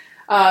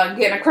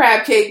 Getting a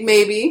crab cake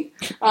maybe,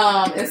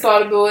 and saw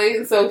the boy.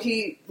 And so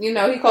he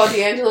called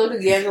D'Angelo.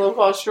 D'Angelo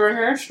called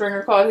Stringer.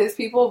 Stringer called his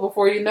people.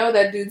 Before you know,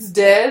 that dude's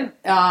dead.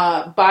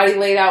 Body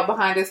laid out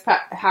behind his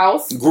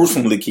house.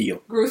 Gruesomely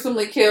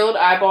killed.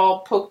 Eyeball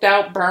poked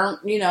out,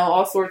 burnt,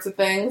 all sorts of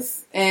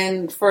things.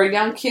 And for a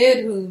young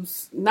kid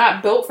who's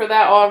not built for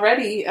that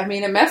already, I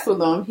mean, it messed with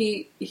him.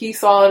 He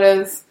saw it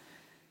as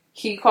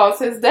he caused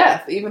his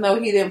death. Even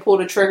though he didn't pull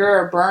the trigger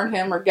or burn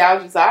him or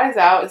gouge his eyes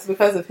out, it's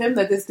because of him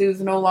that this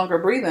dude's no longer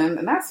breathing.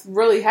 And that's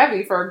really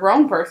heavy for a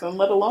grown person,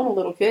 let alone a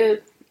little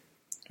kid.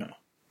 Yeah.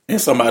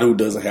 And somebody who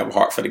doesn't have a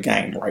heart for the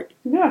game, right?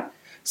 Yeah.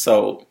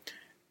 So,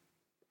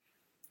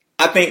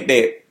 I think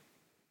that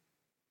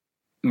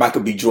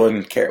Michael B.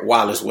 Jordan character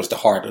Wallace was the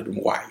heart of the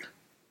wire.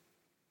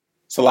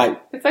 So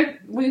like, it's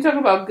like when you talk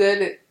about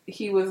good,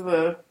 he's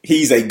innocent.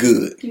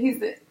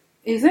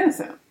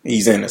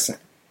 He's innocent.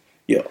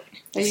 Yeah.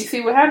 And you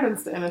see what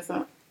happens to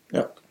innocent.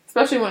 Yep.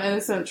 Especially when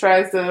innocent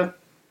tries to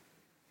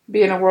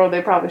be in a world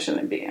they probably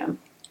shouldn't be in.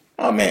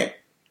 Oh man,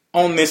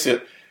 on this,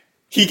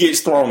 he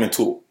gets thrown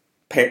into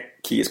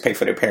kids pay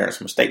for their parents'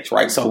 mistakes,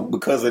 right? So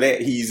because of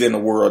that, he's in the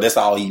world. That's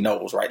all he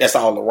knows, right? That's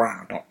all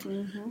around him.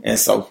 Mm-hmm. And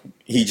so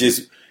he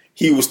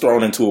was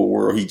thrown into a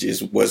world he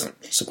just wasn't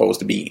supposed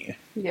to be in.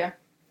 Yeah.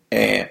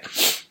 And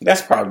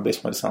that's probably the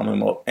best way to sum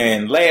him up.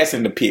 And last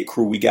in the pit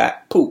crew, we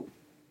got Poop.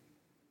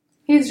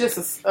 He's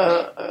just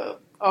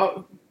probably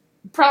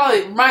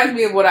reminds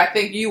me of what I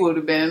think you would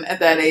have been at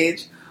that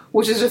age,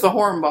 which is just a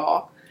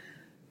hornball.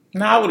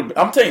 No,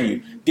 I'm telling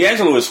you,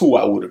 D'Angelo is who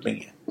I would have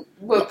been.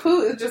 But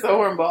Pooh is just a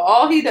hornball.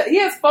 All he does, he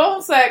has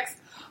phone sex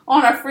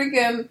on a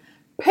freaking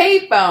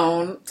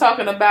payphone,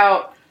 talking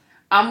about,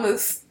 I'm going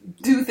to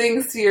do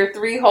things to your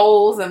 3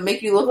 holes and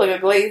make you look like a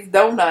glazed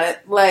donut.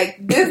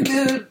 Like, this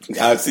dude...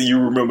 I see you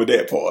remember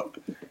that part.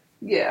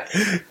 Yeah,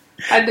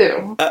 I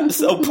do.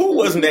 So Pooh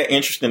wasn't that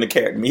interesting a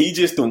character. I mean, he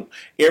just,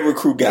 every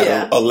crew got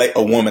a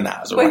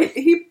womanizer, but right?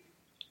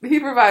 He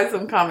provides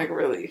some comic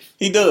relief.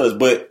 He does,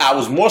 but I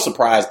was more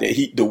surprised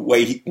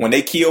that when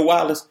they killed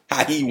Wallace,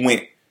 how he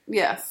went.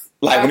 Yes.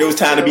 Like, when it was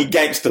time to be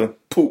gangster,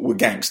 Pooh was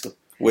gangster.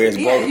 Whereas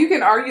you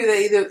can argue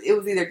that it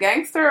was either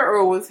gangster or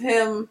it was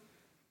him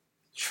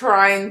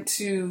trying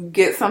to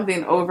get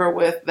something over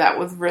with that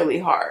was really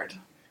hard.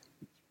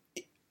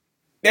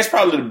 That's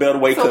probably the better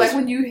way. So, like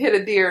when you hit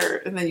a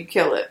deer and then you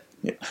kill it.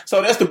 Yeah.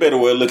 So that's the better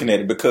way of looking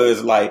at it,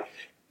 because, like,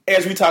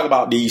 as we talk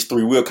about these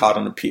 3, we'll call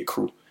them the pit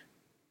crew.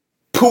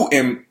 Pooh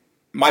and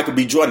Michael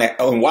B. Jordan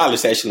and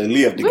Wallace actually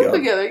lived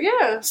together.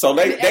 Yeah. So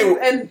they were,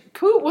 and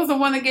Pooh was the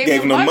one that gave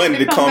them the money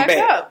to come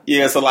back up.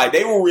 Yeah. So like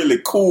they were really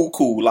cool.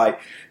 Like,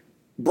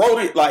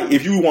 Brody, like,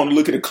 if you want to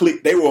look at a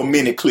clique, they were a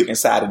mini clique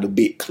inside of the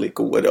big clique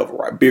or whatever,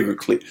 right? Bigger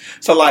clique.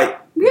 So like,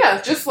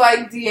 yeah, just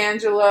like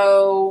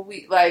D'Angelo,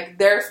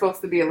 they're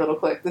supposed to be a little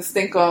clique. The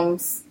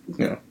Stinkums.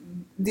 Yeah.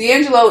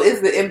 D'Angelo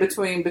is the in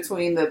between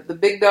the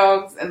big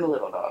dogs and the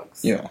little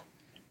dogs. Yeah.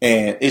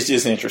 And it's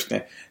just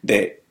interesting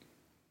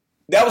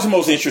that was the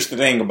most interesting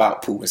thing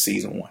about Pooh in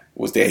season 1,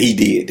 was that he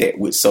did that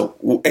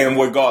and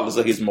regardless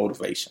of his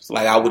motivations.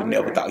 Like, I would have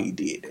never thought he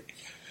did that.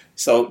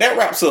 So that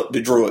wraps up the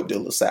drug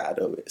dealer side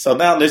of it. So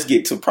now let's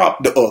get to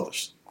the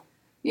others.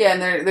 Yeah,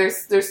 and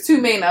there's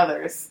 2 main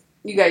others.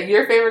 You got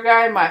your favorite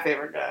guy and my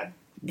favorite guy.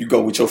 You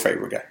go with your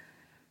favorite guy.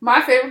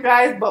 My favorite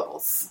guy is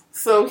Bubbles.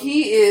 So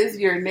he is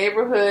your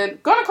neighborhood,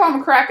 gonna call him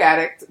a crack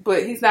addict,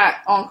 but he's not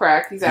on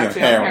crack. He's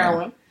actually on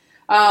heroin.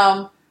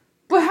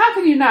 But how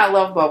can you not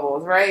love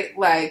Bubbles, right?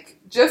 Like,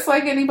 just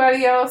like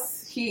anybody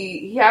else,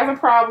 he has a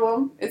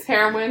problem. It's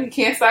heroin. He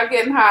can't stop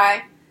getting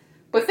high.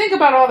 But think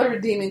about all the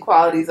redeeming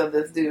qualities of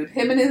this dude.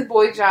 Him and his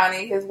boy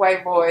Johnny, his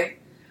white boy,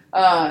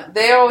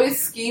 they're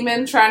always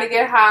scheming, trying to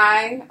get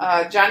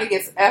high. Johnny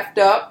gets effed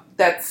up.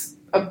 That's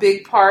a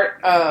big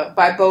part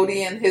by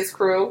Bodie and his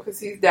crew, because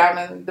he's down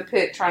in the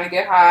pit trying to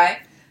get high.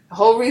 The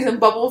whole reason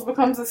Bubbles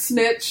becomes a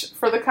snitch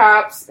for the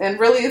cops, and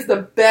really is the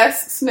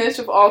best snitch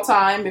of all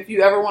time. If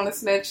you ever want to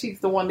snitch, he's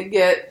the one to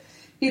get.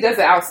 He does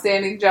an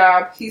outstanding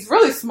job. He's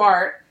really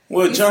smart.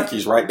 Well,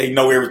 junkies, right? They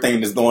know everything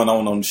that's going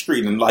on the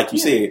street, and like you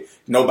said,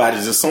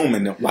 nobody's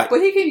assuming them. Like,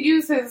 but he can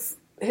use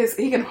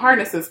he can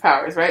harness his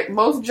powers, right?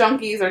 Most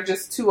junkies are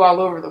just too all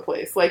over the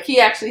place. Like,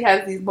 he actually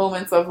has these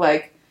moments of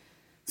like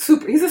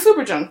he's a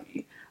super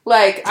junkie.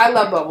 Like, I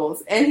love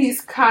Bubbles, and he's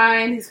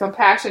kind, he's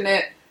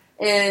compassionate.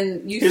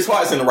 And his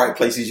heart's in the right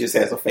place. He just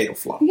has a fatal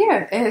flaw.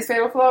 Yeah, and his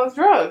fatal flaw is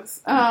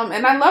drugs.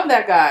 And I love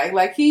that guy.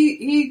 Like,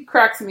 he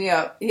cracks me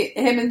up.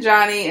 Him and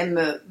Johnny and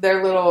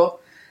their little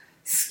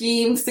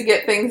schemes to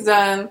get things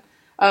done.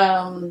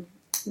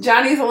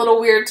 Johnny's a little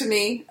weird to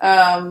me.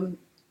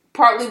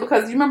 Partly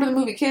because, you remember the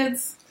movie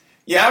Kids?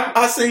 Yeah,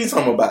 I seen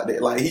something about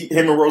that. Like,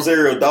 him and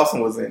Rosario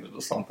Dawson was in it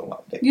or something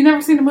like that. You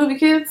never seen the movie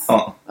Kids?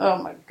 Oh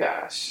my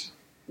gosh.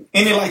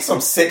 Ain't it like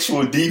some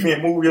sexual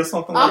deviant movie or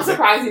something like that? I'm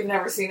surprised you've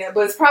never seen it,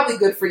 but it's probably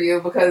good for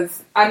you,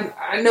 because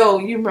I know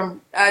you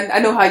remember. I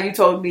know how you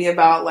told me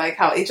about like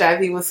how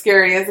HIV was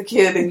scary as a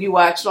kid, and you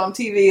watched on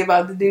TV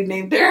about the dude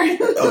named Darren.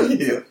 Oh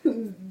yeah,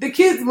 the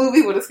Kids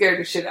movie would have scared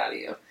the shit out of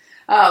you.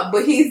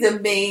 But he's the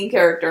main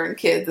character in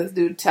Kids, this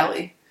dude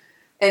Telly.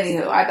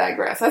 Anywho, I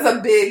digress. That's a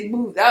big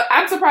movie.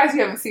 I'm surprised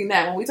you haven't seen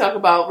that. When we talk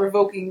about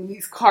revoking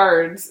these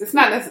cards, it's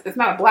not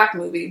a black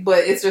movie,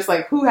 but it's just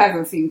like, who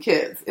hasn't seen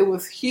Kids? It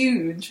was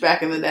huge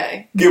back in the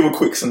day. Give a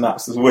quick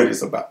synopsis. What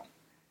it's about?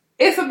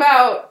 It's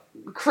about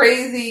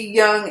crazy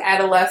young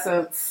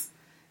adolescents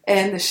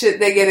and the shit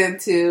they get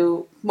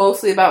into,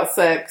 mostly about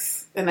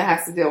sex, and it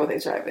has to deal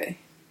with HIV.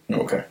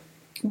 Okay.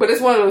 But it's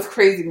one of those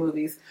crazy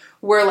movies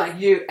where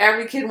like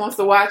every kid wants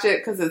to watch it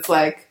because it's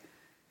like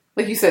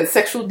you said,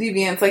 sexual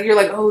deviance. Like, you're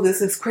like, oh,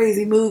 this is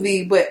crazy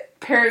movie, but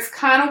parents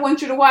kind of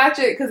want you to watch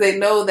it because they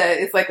know that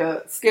it's like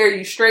a scare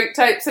you straight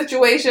type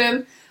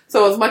situation.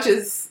 So as much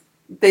as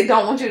they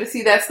don't want you to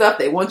see that stuff,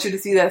 they want you to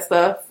see that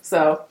stuff.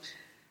 So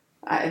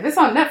If it's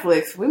on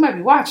Netflix, we might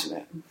be watching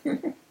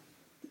it.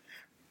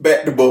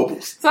 Back to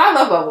Bubbles. So I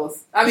love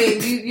Bubbles. I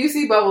mean, you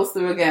see Bubbles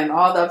through, again,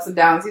 all the ups and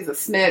downs. He's a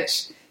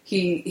snitch.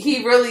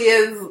 He really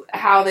is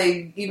how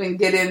they even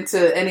get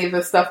into any of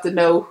the stuff to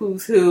know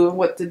who's who and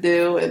what to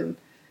do. And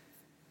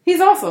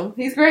he's awesome.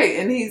 He's great.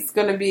 And he's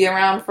going to be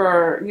around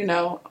for,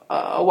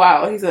 a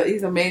while.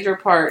 He's a major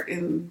part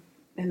in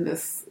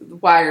this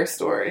Wire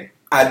story.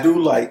 I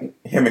do like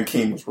him and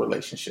Kima's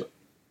relationship.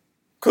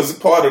 Because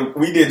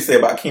we didn't say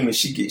about Kima,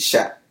 she gets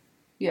shot.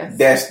 Yes.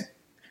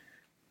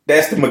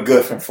 That's the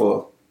MacGuffin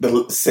for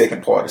the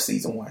second part of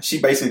season 1. She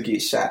basically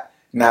gets shot.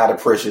 Now the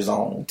pressure's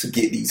on to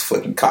get these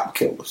fucking cop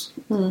killers.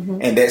 Mm-hmm.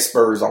 And that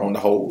spurs on the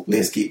whole,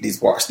 let's get this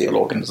Barksdale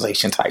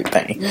organization type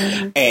thing.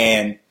 Mm-hmm.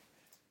 And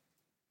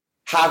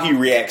how he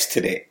reacts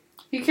to that.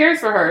 He cares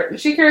for her. And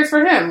she cares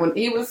for him. When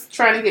he was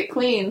trying to get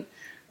clean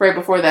right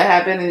before that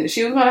happened, and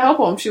she was going to help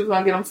him. She was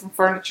going to get him some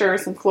furniture,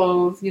 some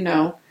clothes,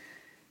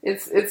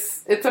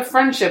 It's a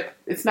friendship.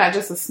 It's not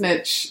just a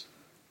snitch.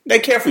 They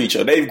care for each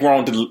other. They've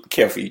grown to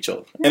care for each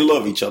other and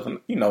love each other.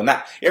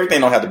 Not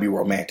everything don't have to be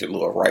romantic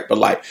love, right? But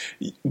like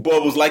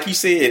Bubbles, like you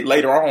said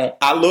later on,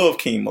 I love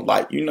Kima.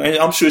 Like, and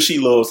I'm sure she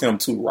loves him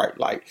too, right?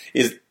 Like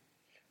it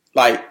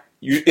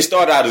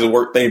started out as a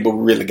work thing, but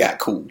really got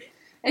cool.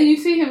 And you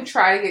see him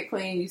try to get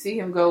clean. You see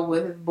him go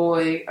with his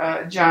boy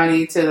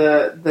Johnny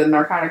to the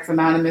Narcotics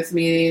Anonymous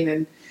meeting,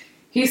 and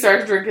he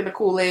starts drinking the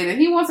Kool-Aid, and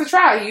he wants to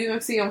try. You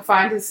even see him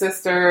find his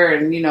sister,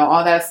 and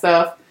all that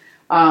stuff.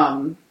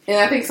 And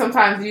I think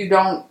sometimes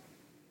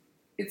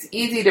it's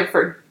easy to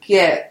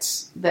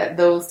forget that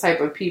those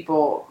type of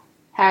people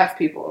have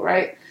people,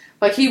 right?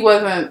 Like he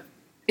wasn't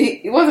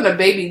a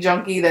baby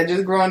junkie that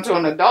just grew into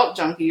an adult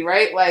junkie,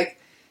 right? Like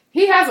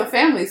he has a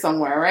family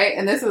somewhere, right?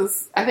 And this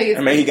is, I think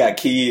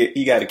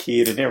he got a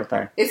kid and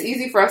everything. It's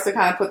easy for us to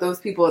kind of put those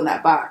people in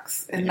that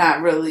box and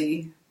not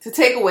really, to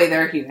take away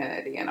their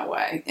humanity in a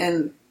way.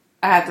 And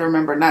I have to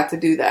remember not to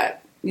do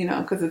that,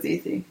 because it's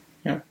easy.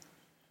 Yeah.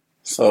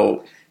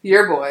 So...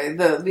 Your boy,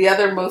 the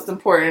other most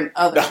important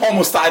other. The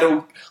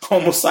homosexual.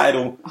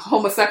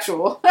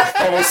 Homosexual,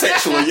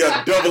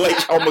 yeah, double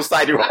H,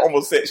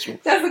 homosexual.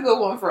 That's a good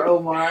one for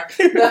Omar.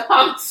 The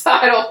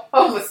homicidal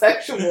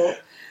homosexual.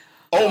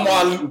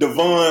 Omar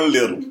Devon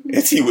Little,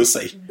 as he would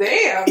say.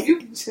 Damn,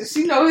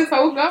 she know his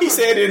whole government. He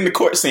said it in the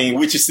court scene,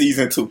 which is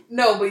season 2.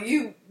 No, but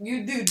you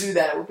do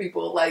that with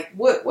people. Like,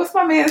 what's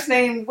my man's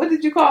name? What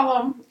did you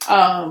call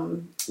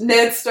him?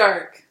 Ned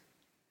Stark.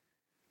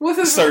 What's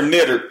his Sir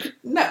Neddard.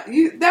 No,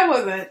 that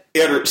wasn't.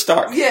 Eddard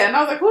Stark. Yeah, and I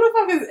was like, who the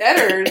fuck is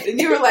Eddard?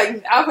 And you were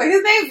like, I was like,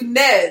 his name's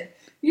Ned.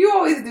 You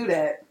always do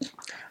that.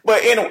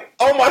 But anyway,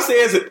 Omar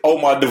says it.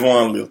 Omar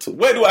Devon Little.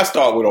 Where do I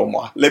start with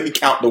Omar? Let me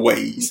count the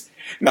ways.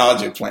 No, I'm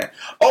just playing.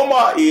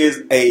 Omar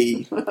is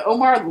a...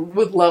 Omar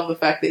would love the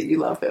fact that you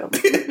love him.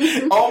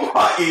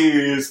 Omar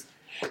is...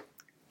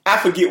 I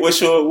forget what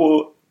show it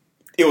was.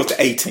 It was the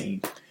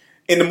 18.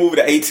 In the movie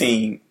The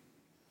 18...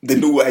 The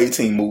new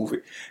 18 movie,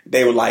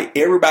 they were like,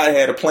 everybody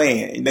had a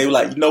plan. And they were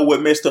like, you know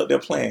what messed up their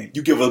plan?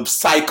 You give a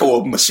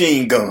psycho a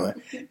machine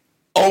gun.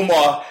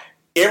 Omar,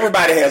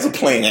 everybody has a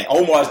plan.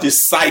 Omar's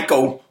this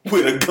psycho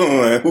with a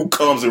gun who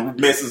comes and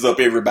messes up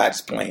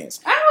everybody's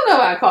plans. I don't know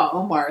why I call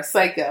Omar a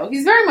psycho.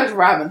 He's very much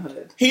Robin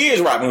Hood. He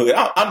is Robin Hood.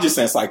 I'm just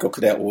saying psycho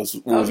because that was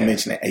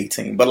mentioned at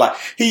 18. But like,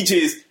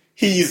 he's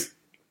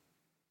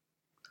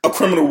a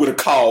criminal with a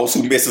cause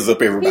who messes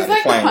up everybody's plans.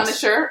 He's like the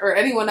Punisher or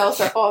anyone else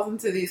that falls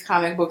into these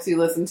comic books you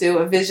listen to,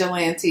 a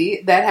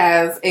vigilante that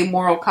has a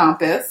moral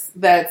compass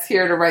that's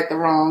here to right the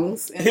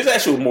wrongs. His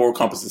actual moral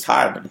compass is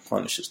higher than the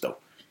Punisher's, though.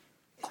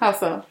 How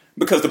so?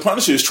 Because the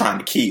Punisher is trying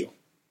to kill.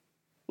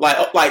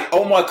 Like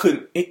Omar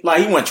couldn't, he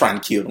wasn't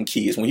trying to kill them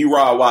kids. When he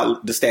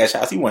robbed the stash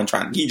house, he wasn't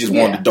trying to, he just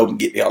wanted the dope and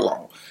get there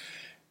alone.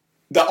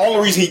 The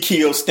only reason he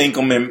killed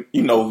Stinkum and,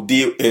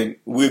 and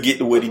we'll get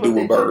to what he do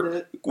with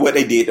Bird. What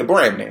they did to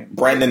Brandon.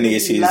 Brandon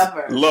is his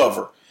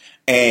lover.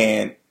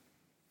 And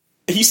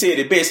he said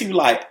it best. He was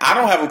like, I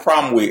don't have a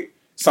problem with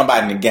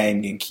somebody in the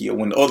gang getting killed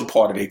when the other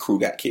part of their crew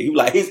got killed. He was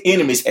like, his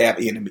enemies have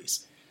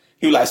enemies.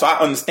 He was like, so I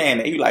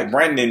understand that. He was like,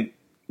 Brandon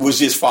was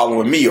just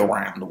following me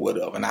around or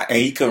whatever. And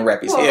he couldn't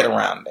wrap his head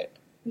around that.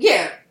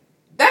 Yeah.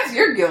 That's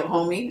your guilt,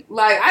 homie.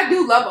 Like, I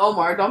do love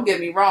Omar, don't get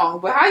me wrong,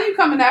 but how you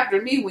coming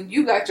after me when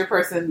you got your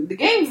person? The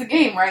game's a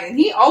game, right? And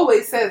he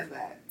always says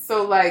that.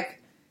 So,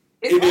 like...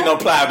 It didn't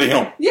apply to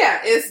him. Yeah,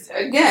 it's,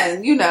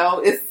 again,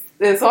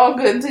 it's all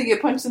good until you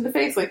get punched in the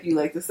face, like you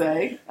like to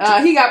say.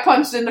 He got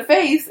punched in the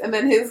face, and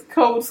then his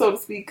code, so to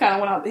speak, kind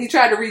of went out. He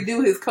tried to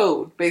redo his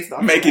code based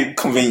on Make it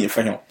convenient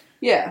for him.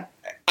 Yeah.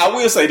 I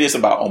will say this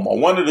about Omar.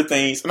 One of the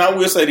things, and I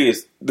will say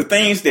this, the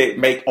things that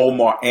make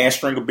Omar and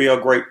Stringer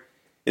Bell great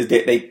is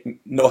that they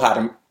know how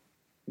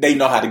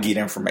to get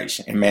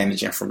information and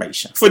manage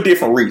information for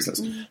different reasons.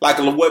 Mm-hmm. Like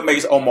what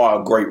makes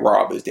Omar a great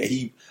robber is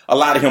that a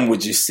lot of him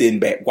was just sitting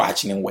back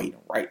watching and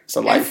waiting, right?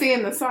 So and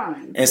seeing the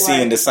signs. And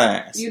seeing the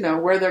signs.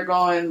 Where they're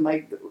going,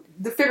 like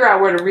to figure out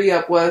where the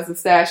re-up was, the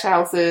stash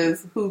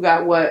houses, who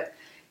got what.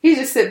 He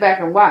just sit back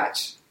and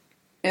watch.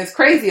 And it's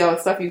crazy all the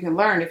stuff you can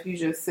learn if you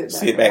just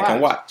sit back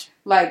and watch.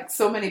 Like,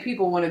 so many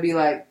people want to be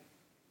like,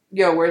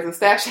 yo, where's the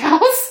stash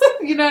house?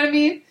 You know what I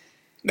mean?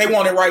 They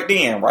want it right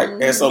then, right?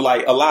 Mm-hmm. And so,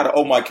 like, a lot of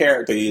Omar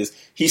character is,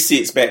 he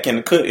sits back in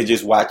the cut and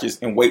just watches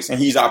and waits, and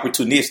he's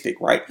opportunistic,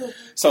 right? Mm-hmm.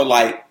 So,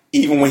 like,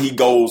 even when he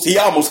goes, he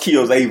almost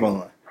kills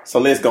Avon. So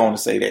let's go on and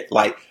say that.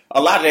 Like,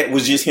 a lot of that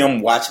was just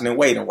him watching and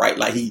waiting, right?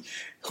 Like, he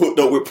hooked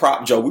up with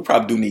Prop Joe. We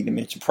probably do need to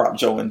mention Prop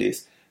Joe in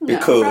this.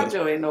 Because Prop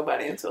Joe ain't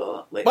nobody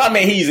until later. But I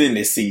mean, he's in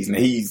this season.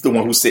 He's the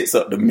one who sets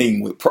up the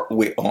meme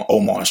with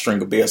Omar and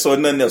Stringer Bell. So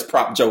nothing else,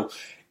 Prop Joe.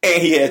 And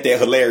he has that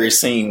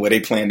hilarious scene where they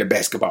playing the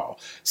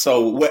basketball.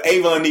 So what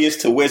Avon is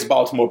to West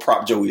Baltimore,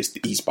 Prop Joe is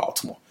to East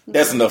Baltimore. Mm-hmm.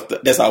 That's enough.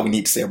 That's all we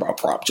need to say about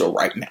Prop Joe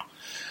right now.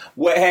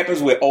 What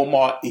happens with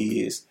Omar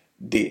is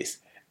this.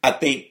 I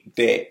think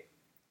that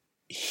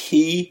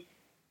he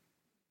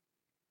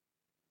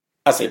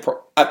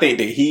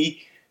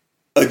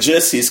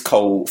adjusts his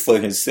code for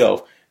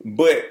himself.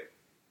 But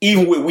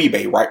even with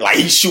Wee-Bey, right? Like,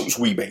 he shoots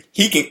Wee-Bey.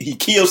 He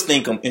kills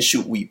Stinkum and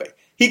shoot Wee-Bey.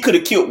 He could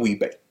have killed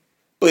Wee-Bey,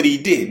 but he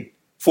didn't.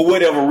 For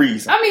whatever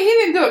reason. I mean, he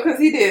didn't do it because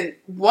he didn't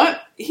want...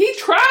 He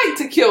tried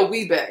to kill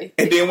Wee-Bey.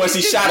 And then once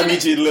he shot him, he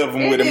just left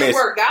him with a mess. It didn't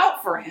work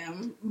out for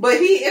him. But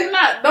he is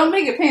not... Don't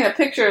make it paint a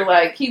picture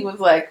like he was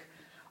like,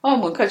 oh,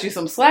 I'm going to cut you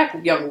some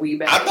slack, young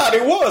Wee-Bey. I thought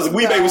it was.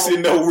 Wee-Bey was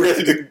sitting there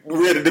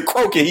ready to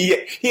croak, and he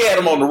had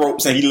him on the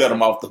ropes, and he let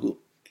him off the hook.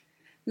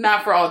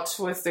 Not for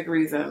altruistic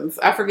reasons.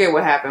 I forget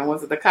what happened.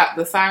 Was it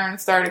the siren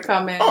started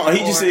coming? He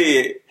just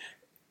said...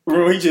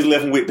 Remember, he just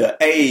left him with the,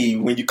 hey,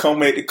 when you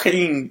come at the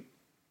king...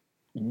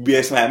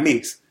 Best not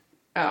miss.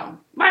 Oh,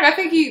 Mike, I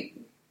think he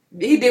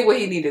did what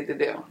he needed to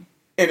do,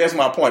 and that's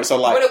my point. So,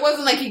 like, but it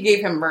wasn't like he gave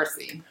him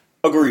mercy.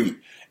 Agreed.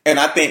 And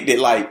I think that,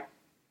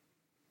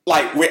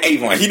 like with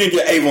Avon, he didn't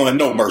give Avon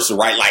no mercy,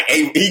 right? Like,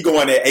 he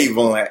going at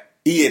Avon,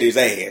 he hit his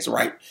ass,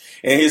 right?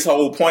 And his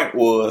whole point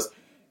was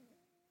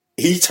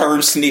he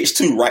turned snitch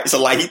too, right?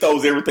 So, like, he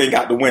throws everything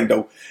out the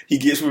window. He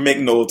gets with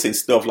McNulty and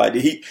stuff like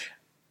that.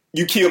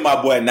 You killed my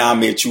boy, now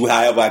I'm at you.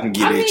 However I can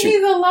get at you.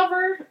 He's a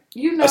lover.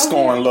 You know, a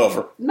scorned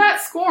lover. Not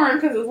scorned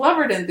because his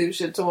lover didn't do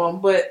shit to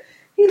him, but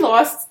he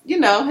lost,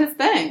 his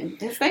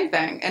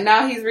thing. And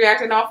now he's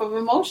reacting off of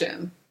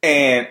emotion.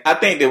 And I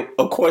think that,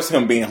 of course,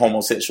 him being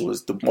homosexual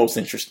is the most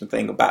interesting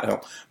thing about him.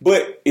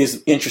 But it's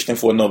interesting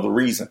for another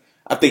reason.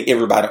 I think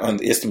everybody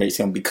underestimates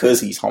him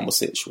because he's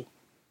homosexual.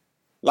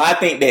 Like, I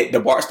think that the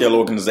Barksdale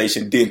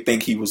organization didn't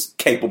think he was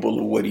capable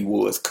of what he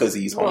was because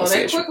he's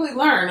homosexual. Well, they quickly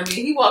learn. I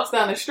mean, he walks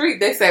down the street,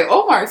 they say,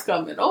 Omar's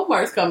coming.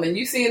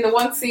 You see in the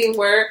one scene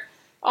where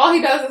all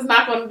he does is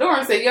knock on the door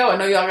and say, yo, I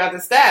know y'all got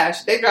the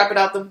stash. They drop it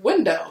out the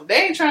window.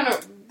 They ain't trying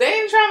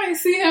to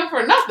see him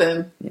for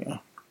nothing. Yeah.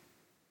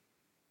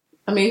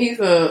 I mean, he's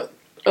a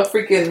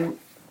freaking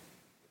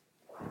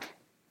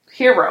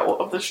hero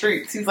of the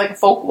streets. He's like a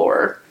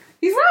folklore.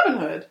 He's Robin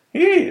Hood.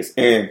 He is.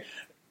 And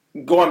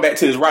going back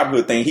to his Robin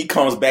Hood thing, he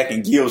comes back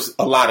and gives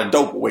a lot of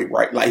dope away,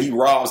 right? Like, he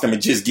robs them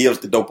and just gives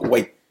the dope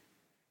away.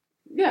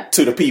 Yeah.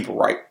 To the people,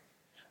 right?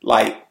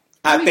 Like,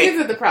 he gives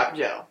it to Prop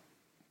Joe.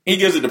 He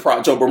gives it to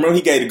Prop Joe, but remember,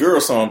 he gave the girl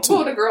some, too.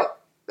 Well, the girl,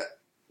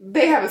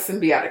 they have a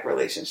symbiotic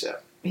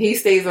relationship. He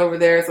stays over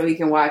there so he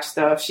can watch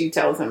stuff. She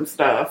tells him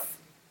stuff,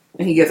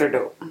 and he gives her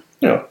dope.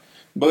 Yeah.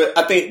 But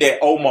I think that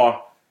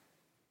Omar,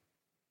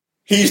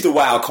 he's the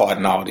wild card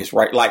in all this,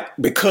 right? Like,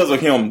 because of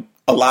him,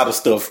 a lot of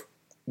stuff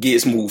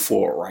gets moved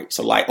forward, right?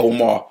 So, like,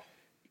 Omar,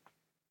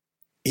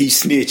 he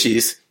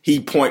snitches,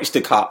 he points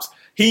to cops.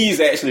 He's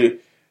actually,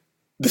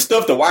 the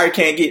stuff the Wire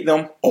can't get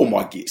them,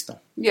 Omar gets them.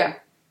 Yeah.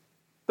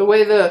 The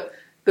way the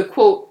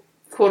quote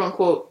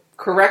unquote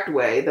correct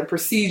way, the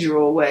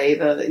procedural way,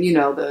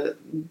 the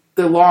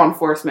law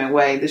enforcement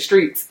way, the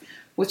streets,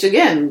 which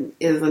again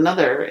is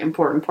another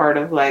important part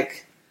of,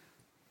 like,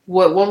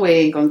 what one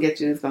way ain't gonna get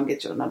you is gonna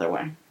get you another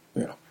way.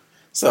 Yeah.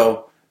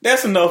 So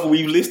that's enough.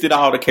 We've listed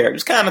all the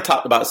characters. Kind of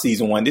talked about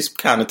season one. This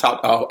kind of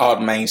talked all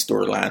the main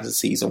storylines of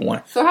season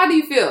one. So how do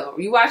you feel?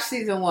 You watched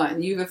season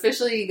one. You've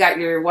officially got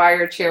your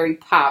Wire cherry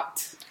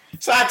popped.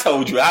 So I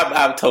told you,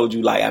 I've told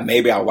you, like,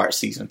 maybe I'll watch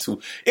season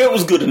two. It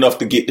was good enough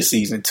to get to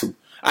season two.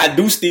 I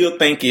do still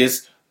think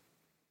it's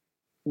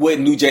what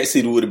New Jack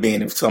City would have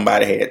been if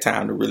somebody had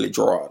time to really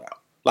draw it out.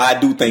 Like, I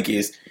do think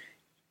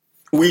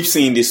we've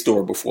seen this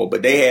story before,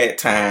 but they had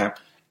time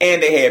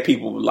and they had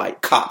people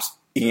like cops,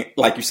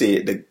 like you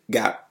said,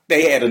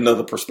 they had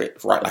another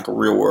perspective, right? Like a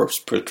real world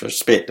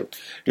perspective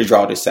to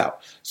draw this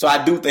out. So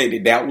I do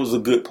think that was a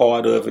good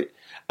part of it.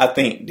 I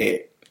think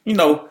that,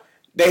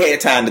 they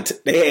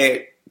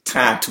had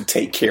time to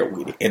take care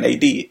with it, and they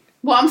did.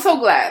 Well, I'm so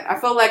glad. I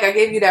feel like I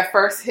gave you that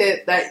first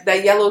hit,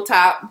 that yellow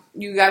top.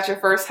 You got your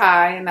first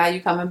high, and now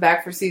you're coming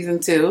back for season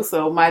two.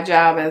 So my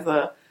job as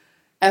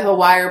a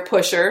Wire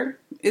pusher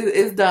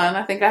is done.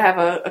 I think I have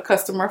a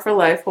customer for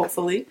life,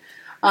 hopefully.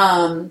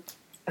 So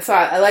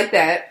I like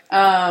that.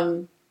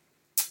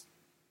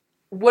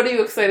 What are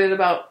you excited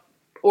about,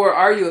 or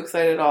are you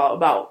excited at all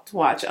about to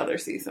watch other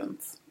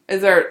seasons? Are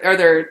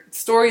there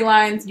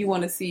storylines you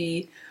want to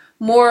see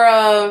more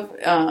of?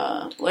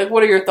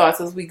 What are your thoughts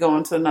as we go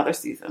into another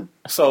season?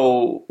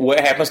 So what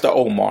happens to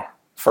Omar,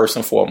 first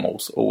and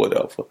foremost, or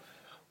whatever?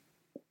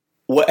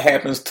 What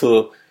happens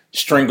to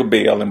Stringer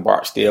Bell and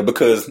Barksdale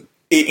because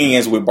it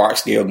ends with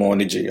Barksdale going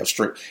to jail.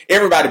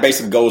 Everybody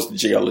basically goes to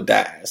jail or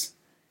dies,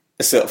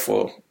 except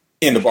for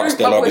in the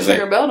Barksdale organization.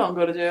 Stringer Bell don't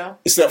go to jail.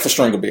 Except for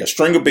Stringer Bell.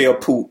 Stringer Bell,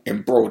 Poot,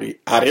 and Brody.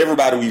 Out of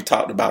everybody we've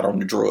talked about on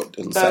the drug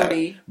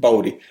side.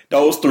 Bodie.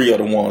 Those three are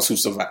the ones who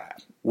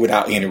survived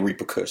without any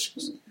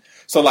repercussions.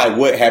 So, like,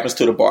 what happens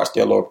to the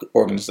Barksdale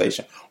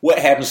organization? What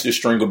happens to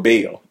Stringer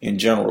Bell in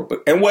general?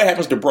 And what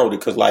happens to Brody?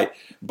 Because, like,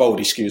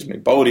 Bodie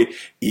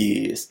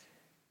is...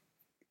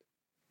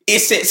 It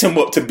sets him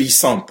up to be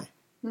something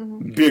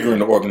bigger in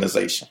the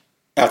organization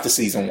after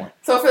season 1.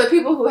 So for the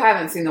people who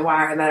haven't seen The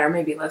Wire that are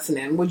maybe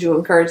listening, would you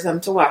encourage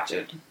them to watch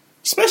it?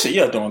 Especially,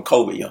 during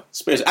COVID,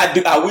 Especially,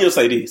 I will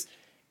say this.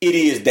 It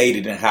is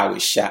dated in how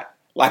it's shot.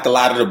 Like, a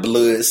lot of the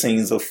blood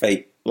scenes are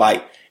fake.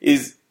 Like, they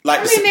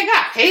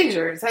got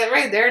pagers. That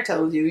right there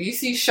tells you. You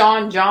see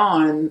Sean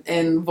John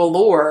and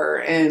Velour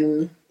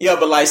and... Yeah,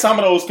 but, like, some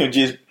of those can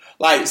just...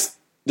 Like,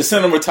 the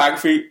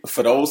cinematography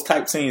for those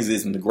type scenes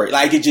isn't great.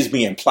 Like, it just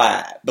be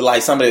implied. But,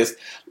 like, some of this...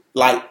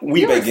 Like,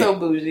 You're so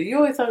bougie. You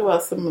always talk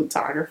about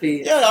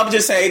cinematography. Yeah, I'm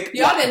just saying.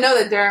 Y'all didn't know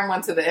that Darren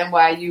went to the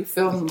NYU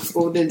film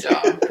school, did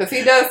y'all? Because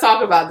he does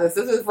talk about this.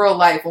 This is real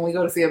life. When we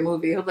go to see a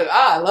movie, he'll be like,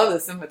 I love the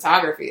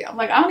cinematography. I'm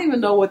like, I don't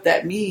even know what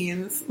that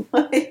means.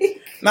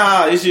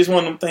 Nah, it's just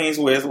one of them things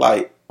where it's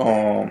like,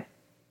 how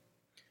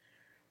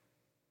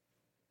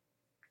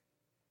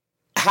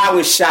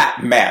it's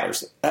shot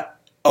matters.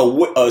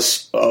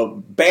 A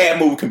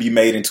bad movie can be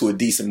made into a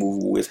decent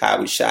movie with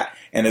how it's shot.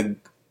 And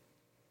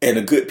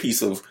a good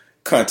piece of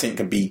content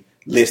can be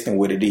less than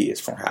what it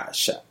is from how it's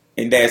shot.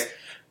 And that's...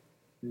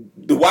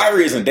 The Wire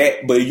isn't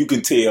that, but you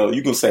can tell,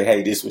 you can say,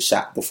 hey, this was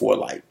shot before,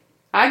 like...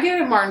 I get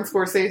it, Martin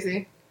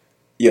Scorsese.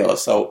 Yeah,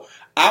 so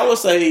I would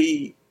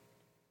say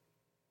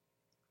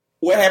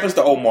what happens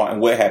to Omar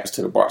and what happens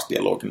to the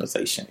Barksdale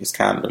organization is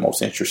kind of the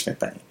most interesting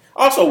thing.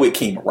 Also with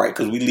Kima, right?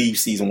 Because we leave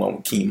season 1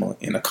 with Kima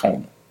in a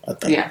coma, I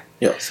think.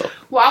 Yeah, so...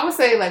 Well, I would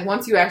say, like,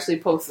 once you actually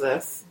post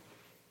this,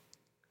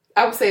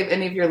 I would say if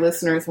any of your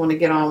listeners want to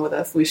get on with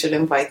us, we should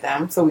invite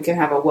them so we can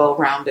have a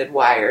well-rounded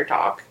Wire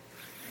talk.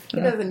 It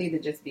doesn't need to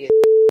just be a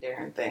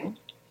Darren thing.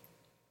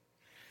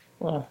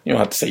 Well, you don't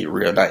have to say your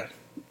real name.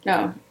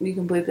 No, you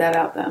can bleep that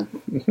out then.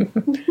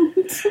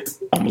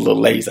 I'm a little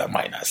lazy. I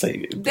might not say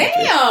it.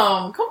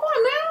 Damn! Come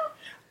on now.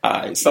 All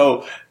right,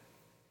 so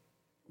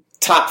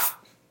top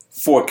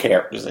 4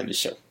 characters in the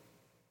show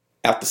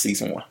after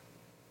season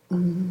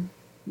 1.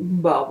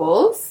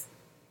 Bubbles.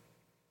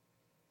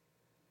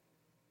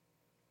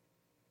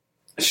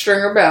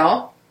 Stringer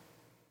Bell,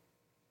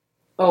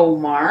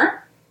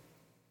 Omar,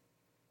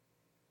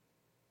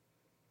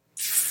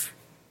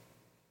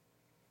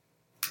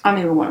 I don't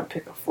even want to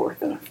pick a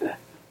 4th and a 5th.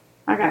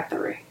 I got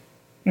 3.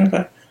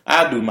 Okay,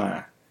 I'll do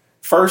mine.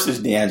 First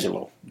is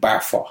D'Angelo, by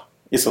far.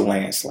 It's a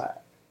landslide.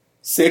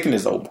 Second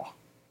is Omar.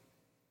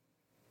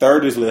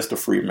 Third is Lester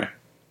Freeman.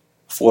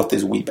 4th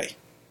is Wee-Bey.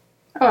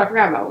 Oh, I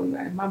forgot about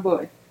Wee-Bey, my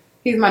boy.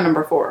 He's my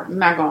number 4. I'm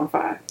not going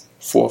 5.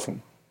 4th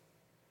one.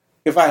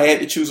 If I had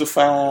to choose a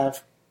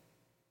 5,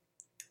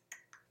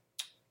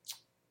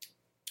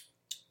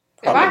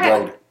 if I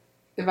had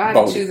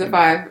to choose a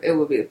 5, it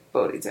would be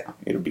Bodie Town.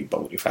 It'll be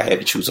Bodie if I had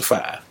to choose a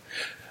 5.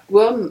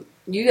 Well,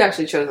 you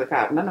actually chose a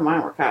cop. None of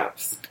mine were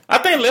cops. I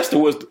think Lester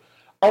was,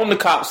 on the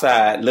cop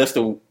side,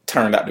 Lester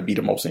turned out to be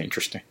the most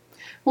interesting.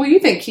 Well, you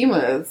think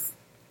Kima is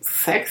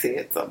sexy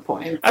at some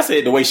point. I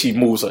said the way she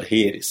moves her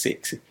head is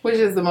sexy. Which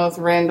is the most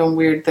random,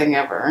 weird thing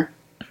ever.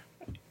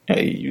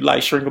 Hey, you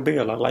like Stringer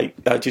Bell.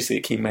 I just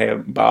said Kima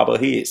had bob her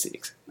head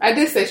sexy. I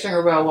did say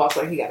Stringer Bell walks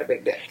like he got a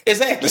big dick.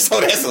 Exactly.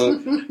 So that's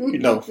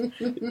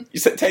you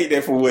take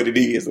that for what it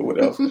is or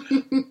whatever.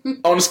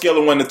 On a scale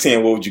of 1 to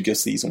 10, what would you give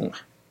season 1?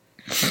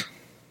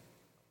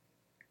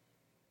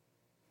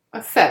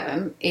 A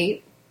 7,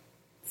 8.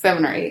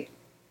 7 or 8.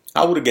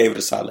 I would have gave it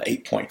a solid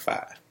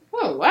 8.5.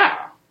 Oh,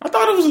 wow. I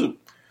thought it was,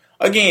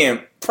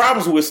 again,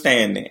 problems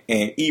withstanding.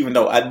 And even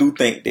though I do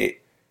think that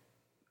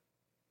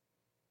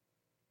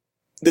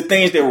the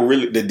things that were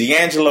really, the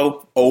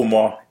D'Angelo,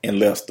 Omar, and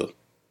Lester,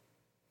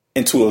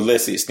 and to a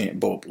lesser extent,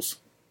 Bubbles,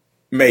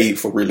 made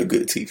for really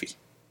good TV.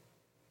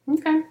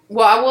 Okay.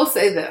 Well, I will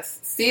say this.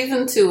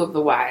 Season 2 of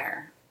The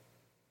Wire,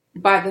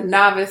 by the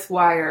novice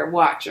Wire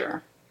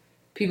watcher,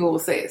 people will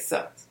say it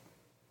sucks.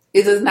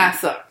 It does not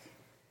suck.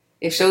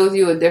 It shows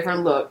you a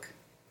different look.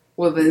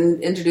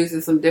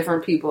 Introduces some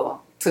different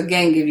people to,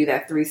 again, give you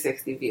that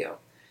 360 view.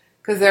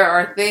 Because there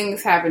are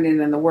things happening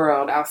in the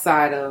world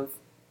outside of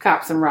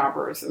cops and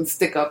robbers and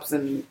stick-ups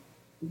and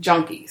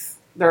junkies.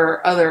 There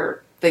are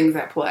other things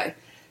at play.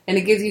 And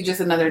it gives you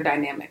just another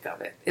dynamic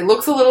of it. It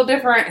looks a little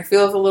different. It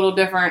feels a little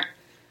different.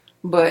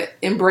 But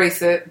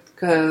embrace it.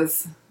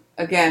 Because,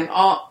 again,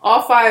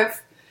 all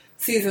 5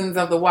 seasons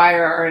of The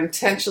Wire are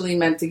intentionally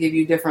meant to give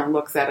you different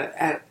looks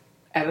at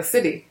a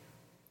city.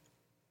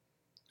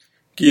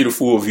 Get a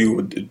full view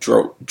of the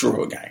drug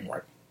gang,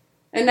 right?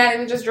 And not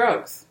even just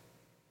drugs.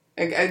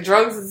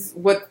 Drugs is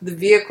what the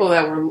vehicle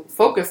that we're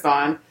focused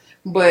on.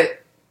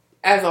 But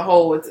as a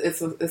whole,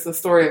 it's a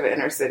story of an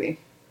inner city.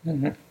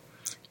 Mm-hmm.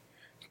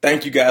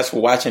 Thank you guys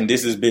for watching.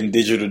 This has been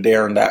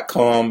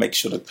DigitalDarren.com. Make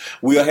sure that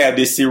we'll have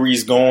this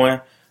series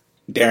going.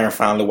 Darren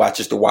finally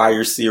watches the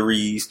Wire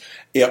series.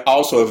 If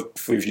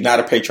you're not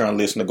a Patreon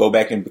listener, go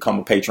back and become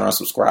a Patreon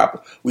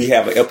subscriber. We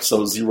have an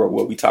episode 0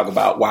 where we talk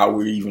about why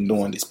we're even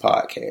doing this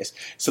podcast.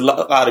 It's a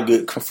lot of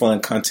good,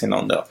 fun content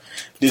on there.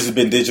 This has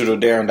been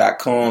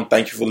DigitalDarren.com.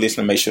 Thank you for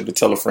listening. Make sure to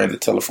tell a friend, to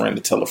tell a friend,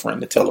 to tell a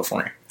friend, to tell a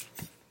friend.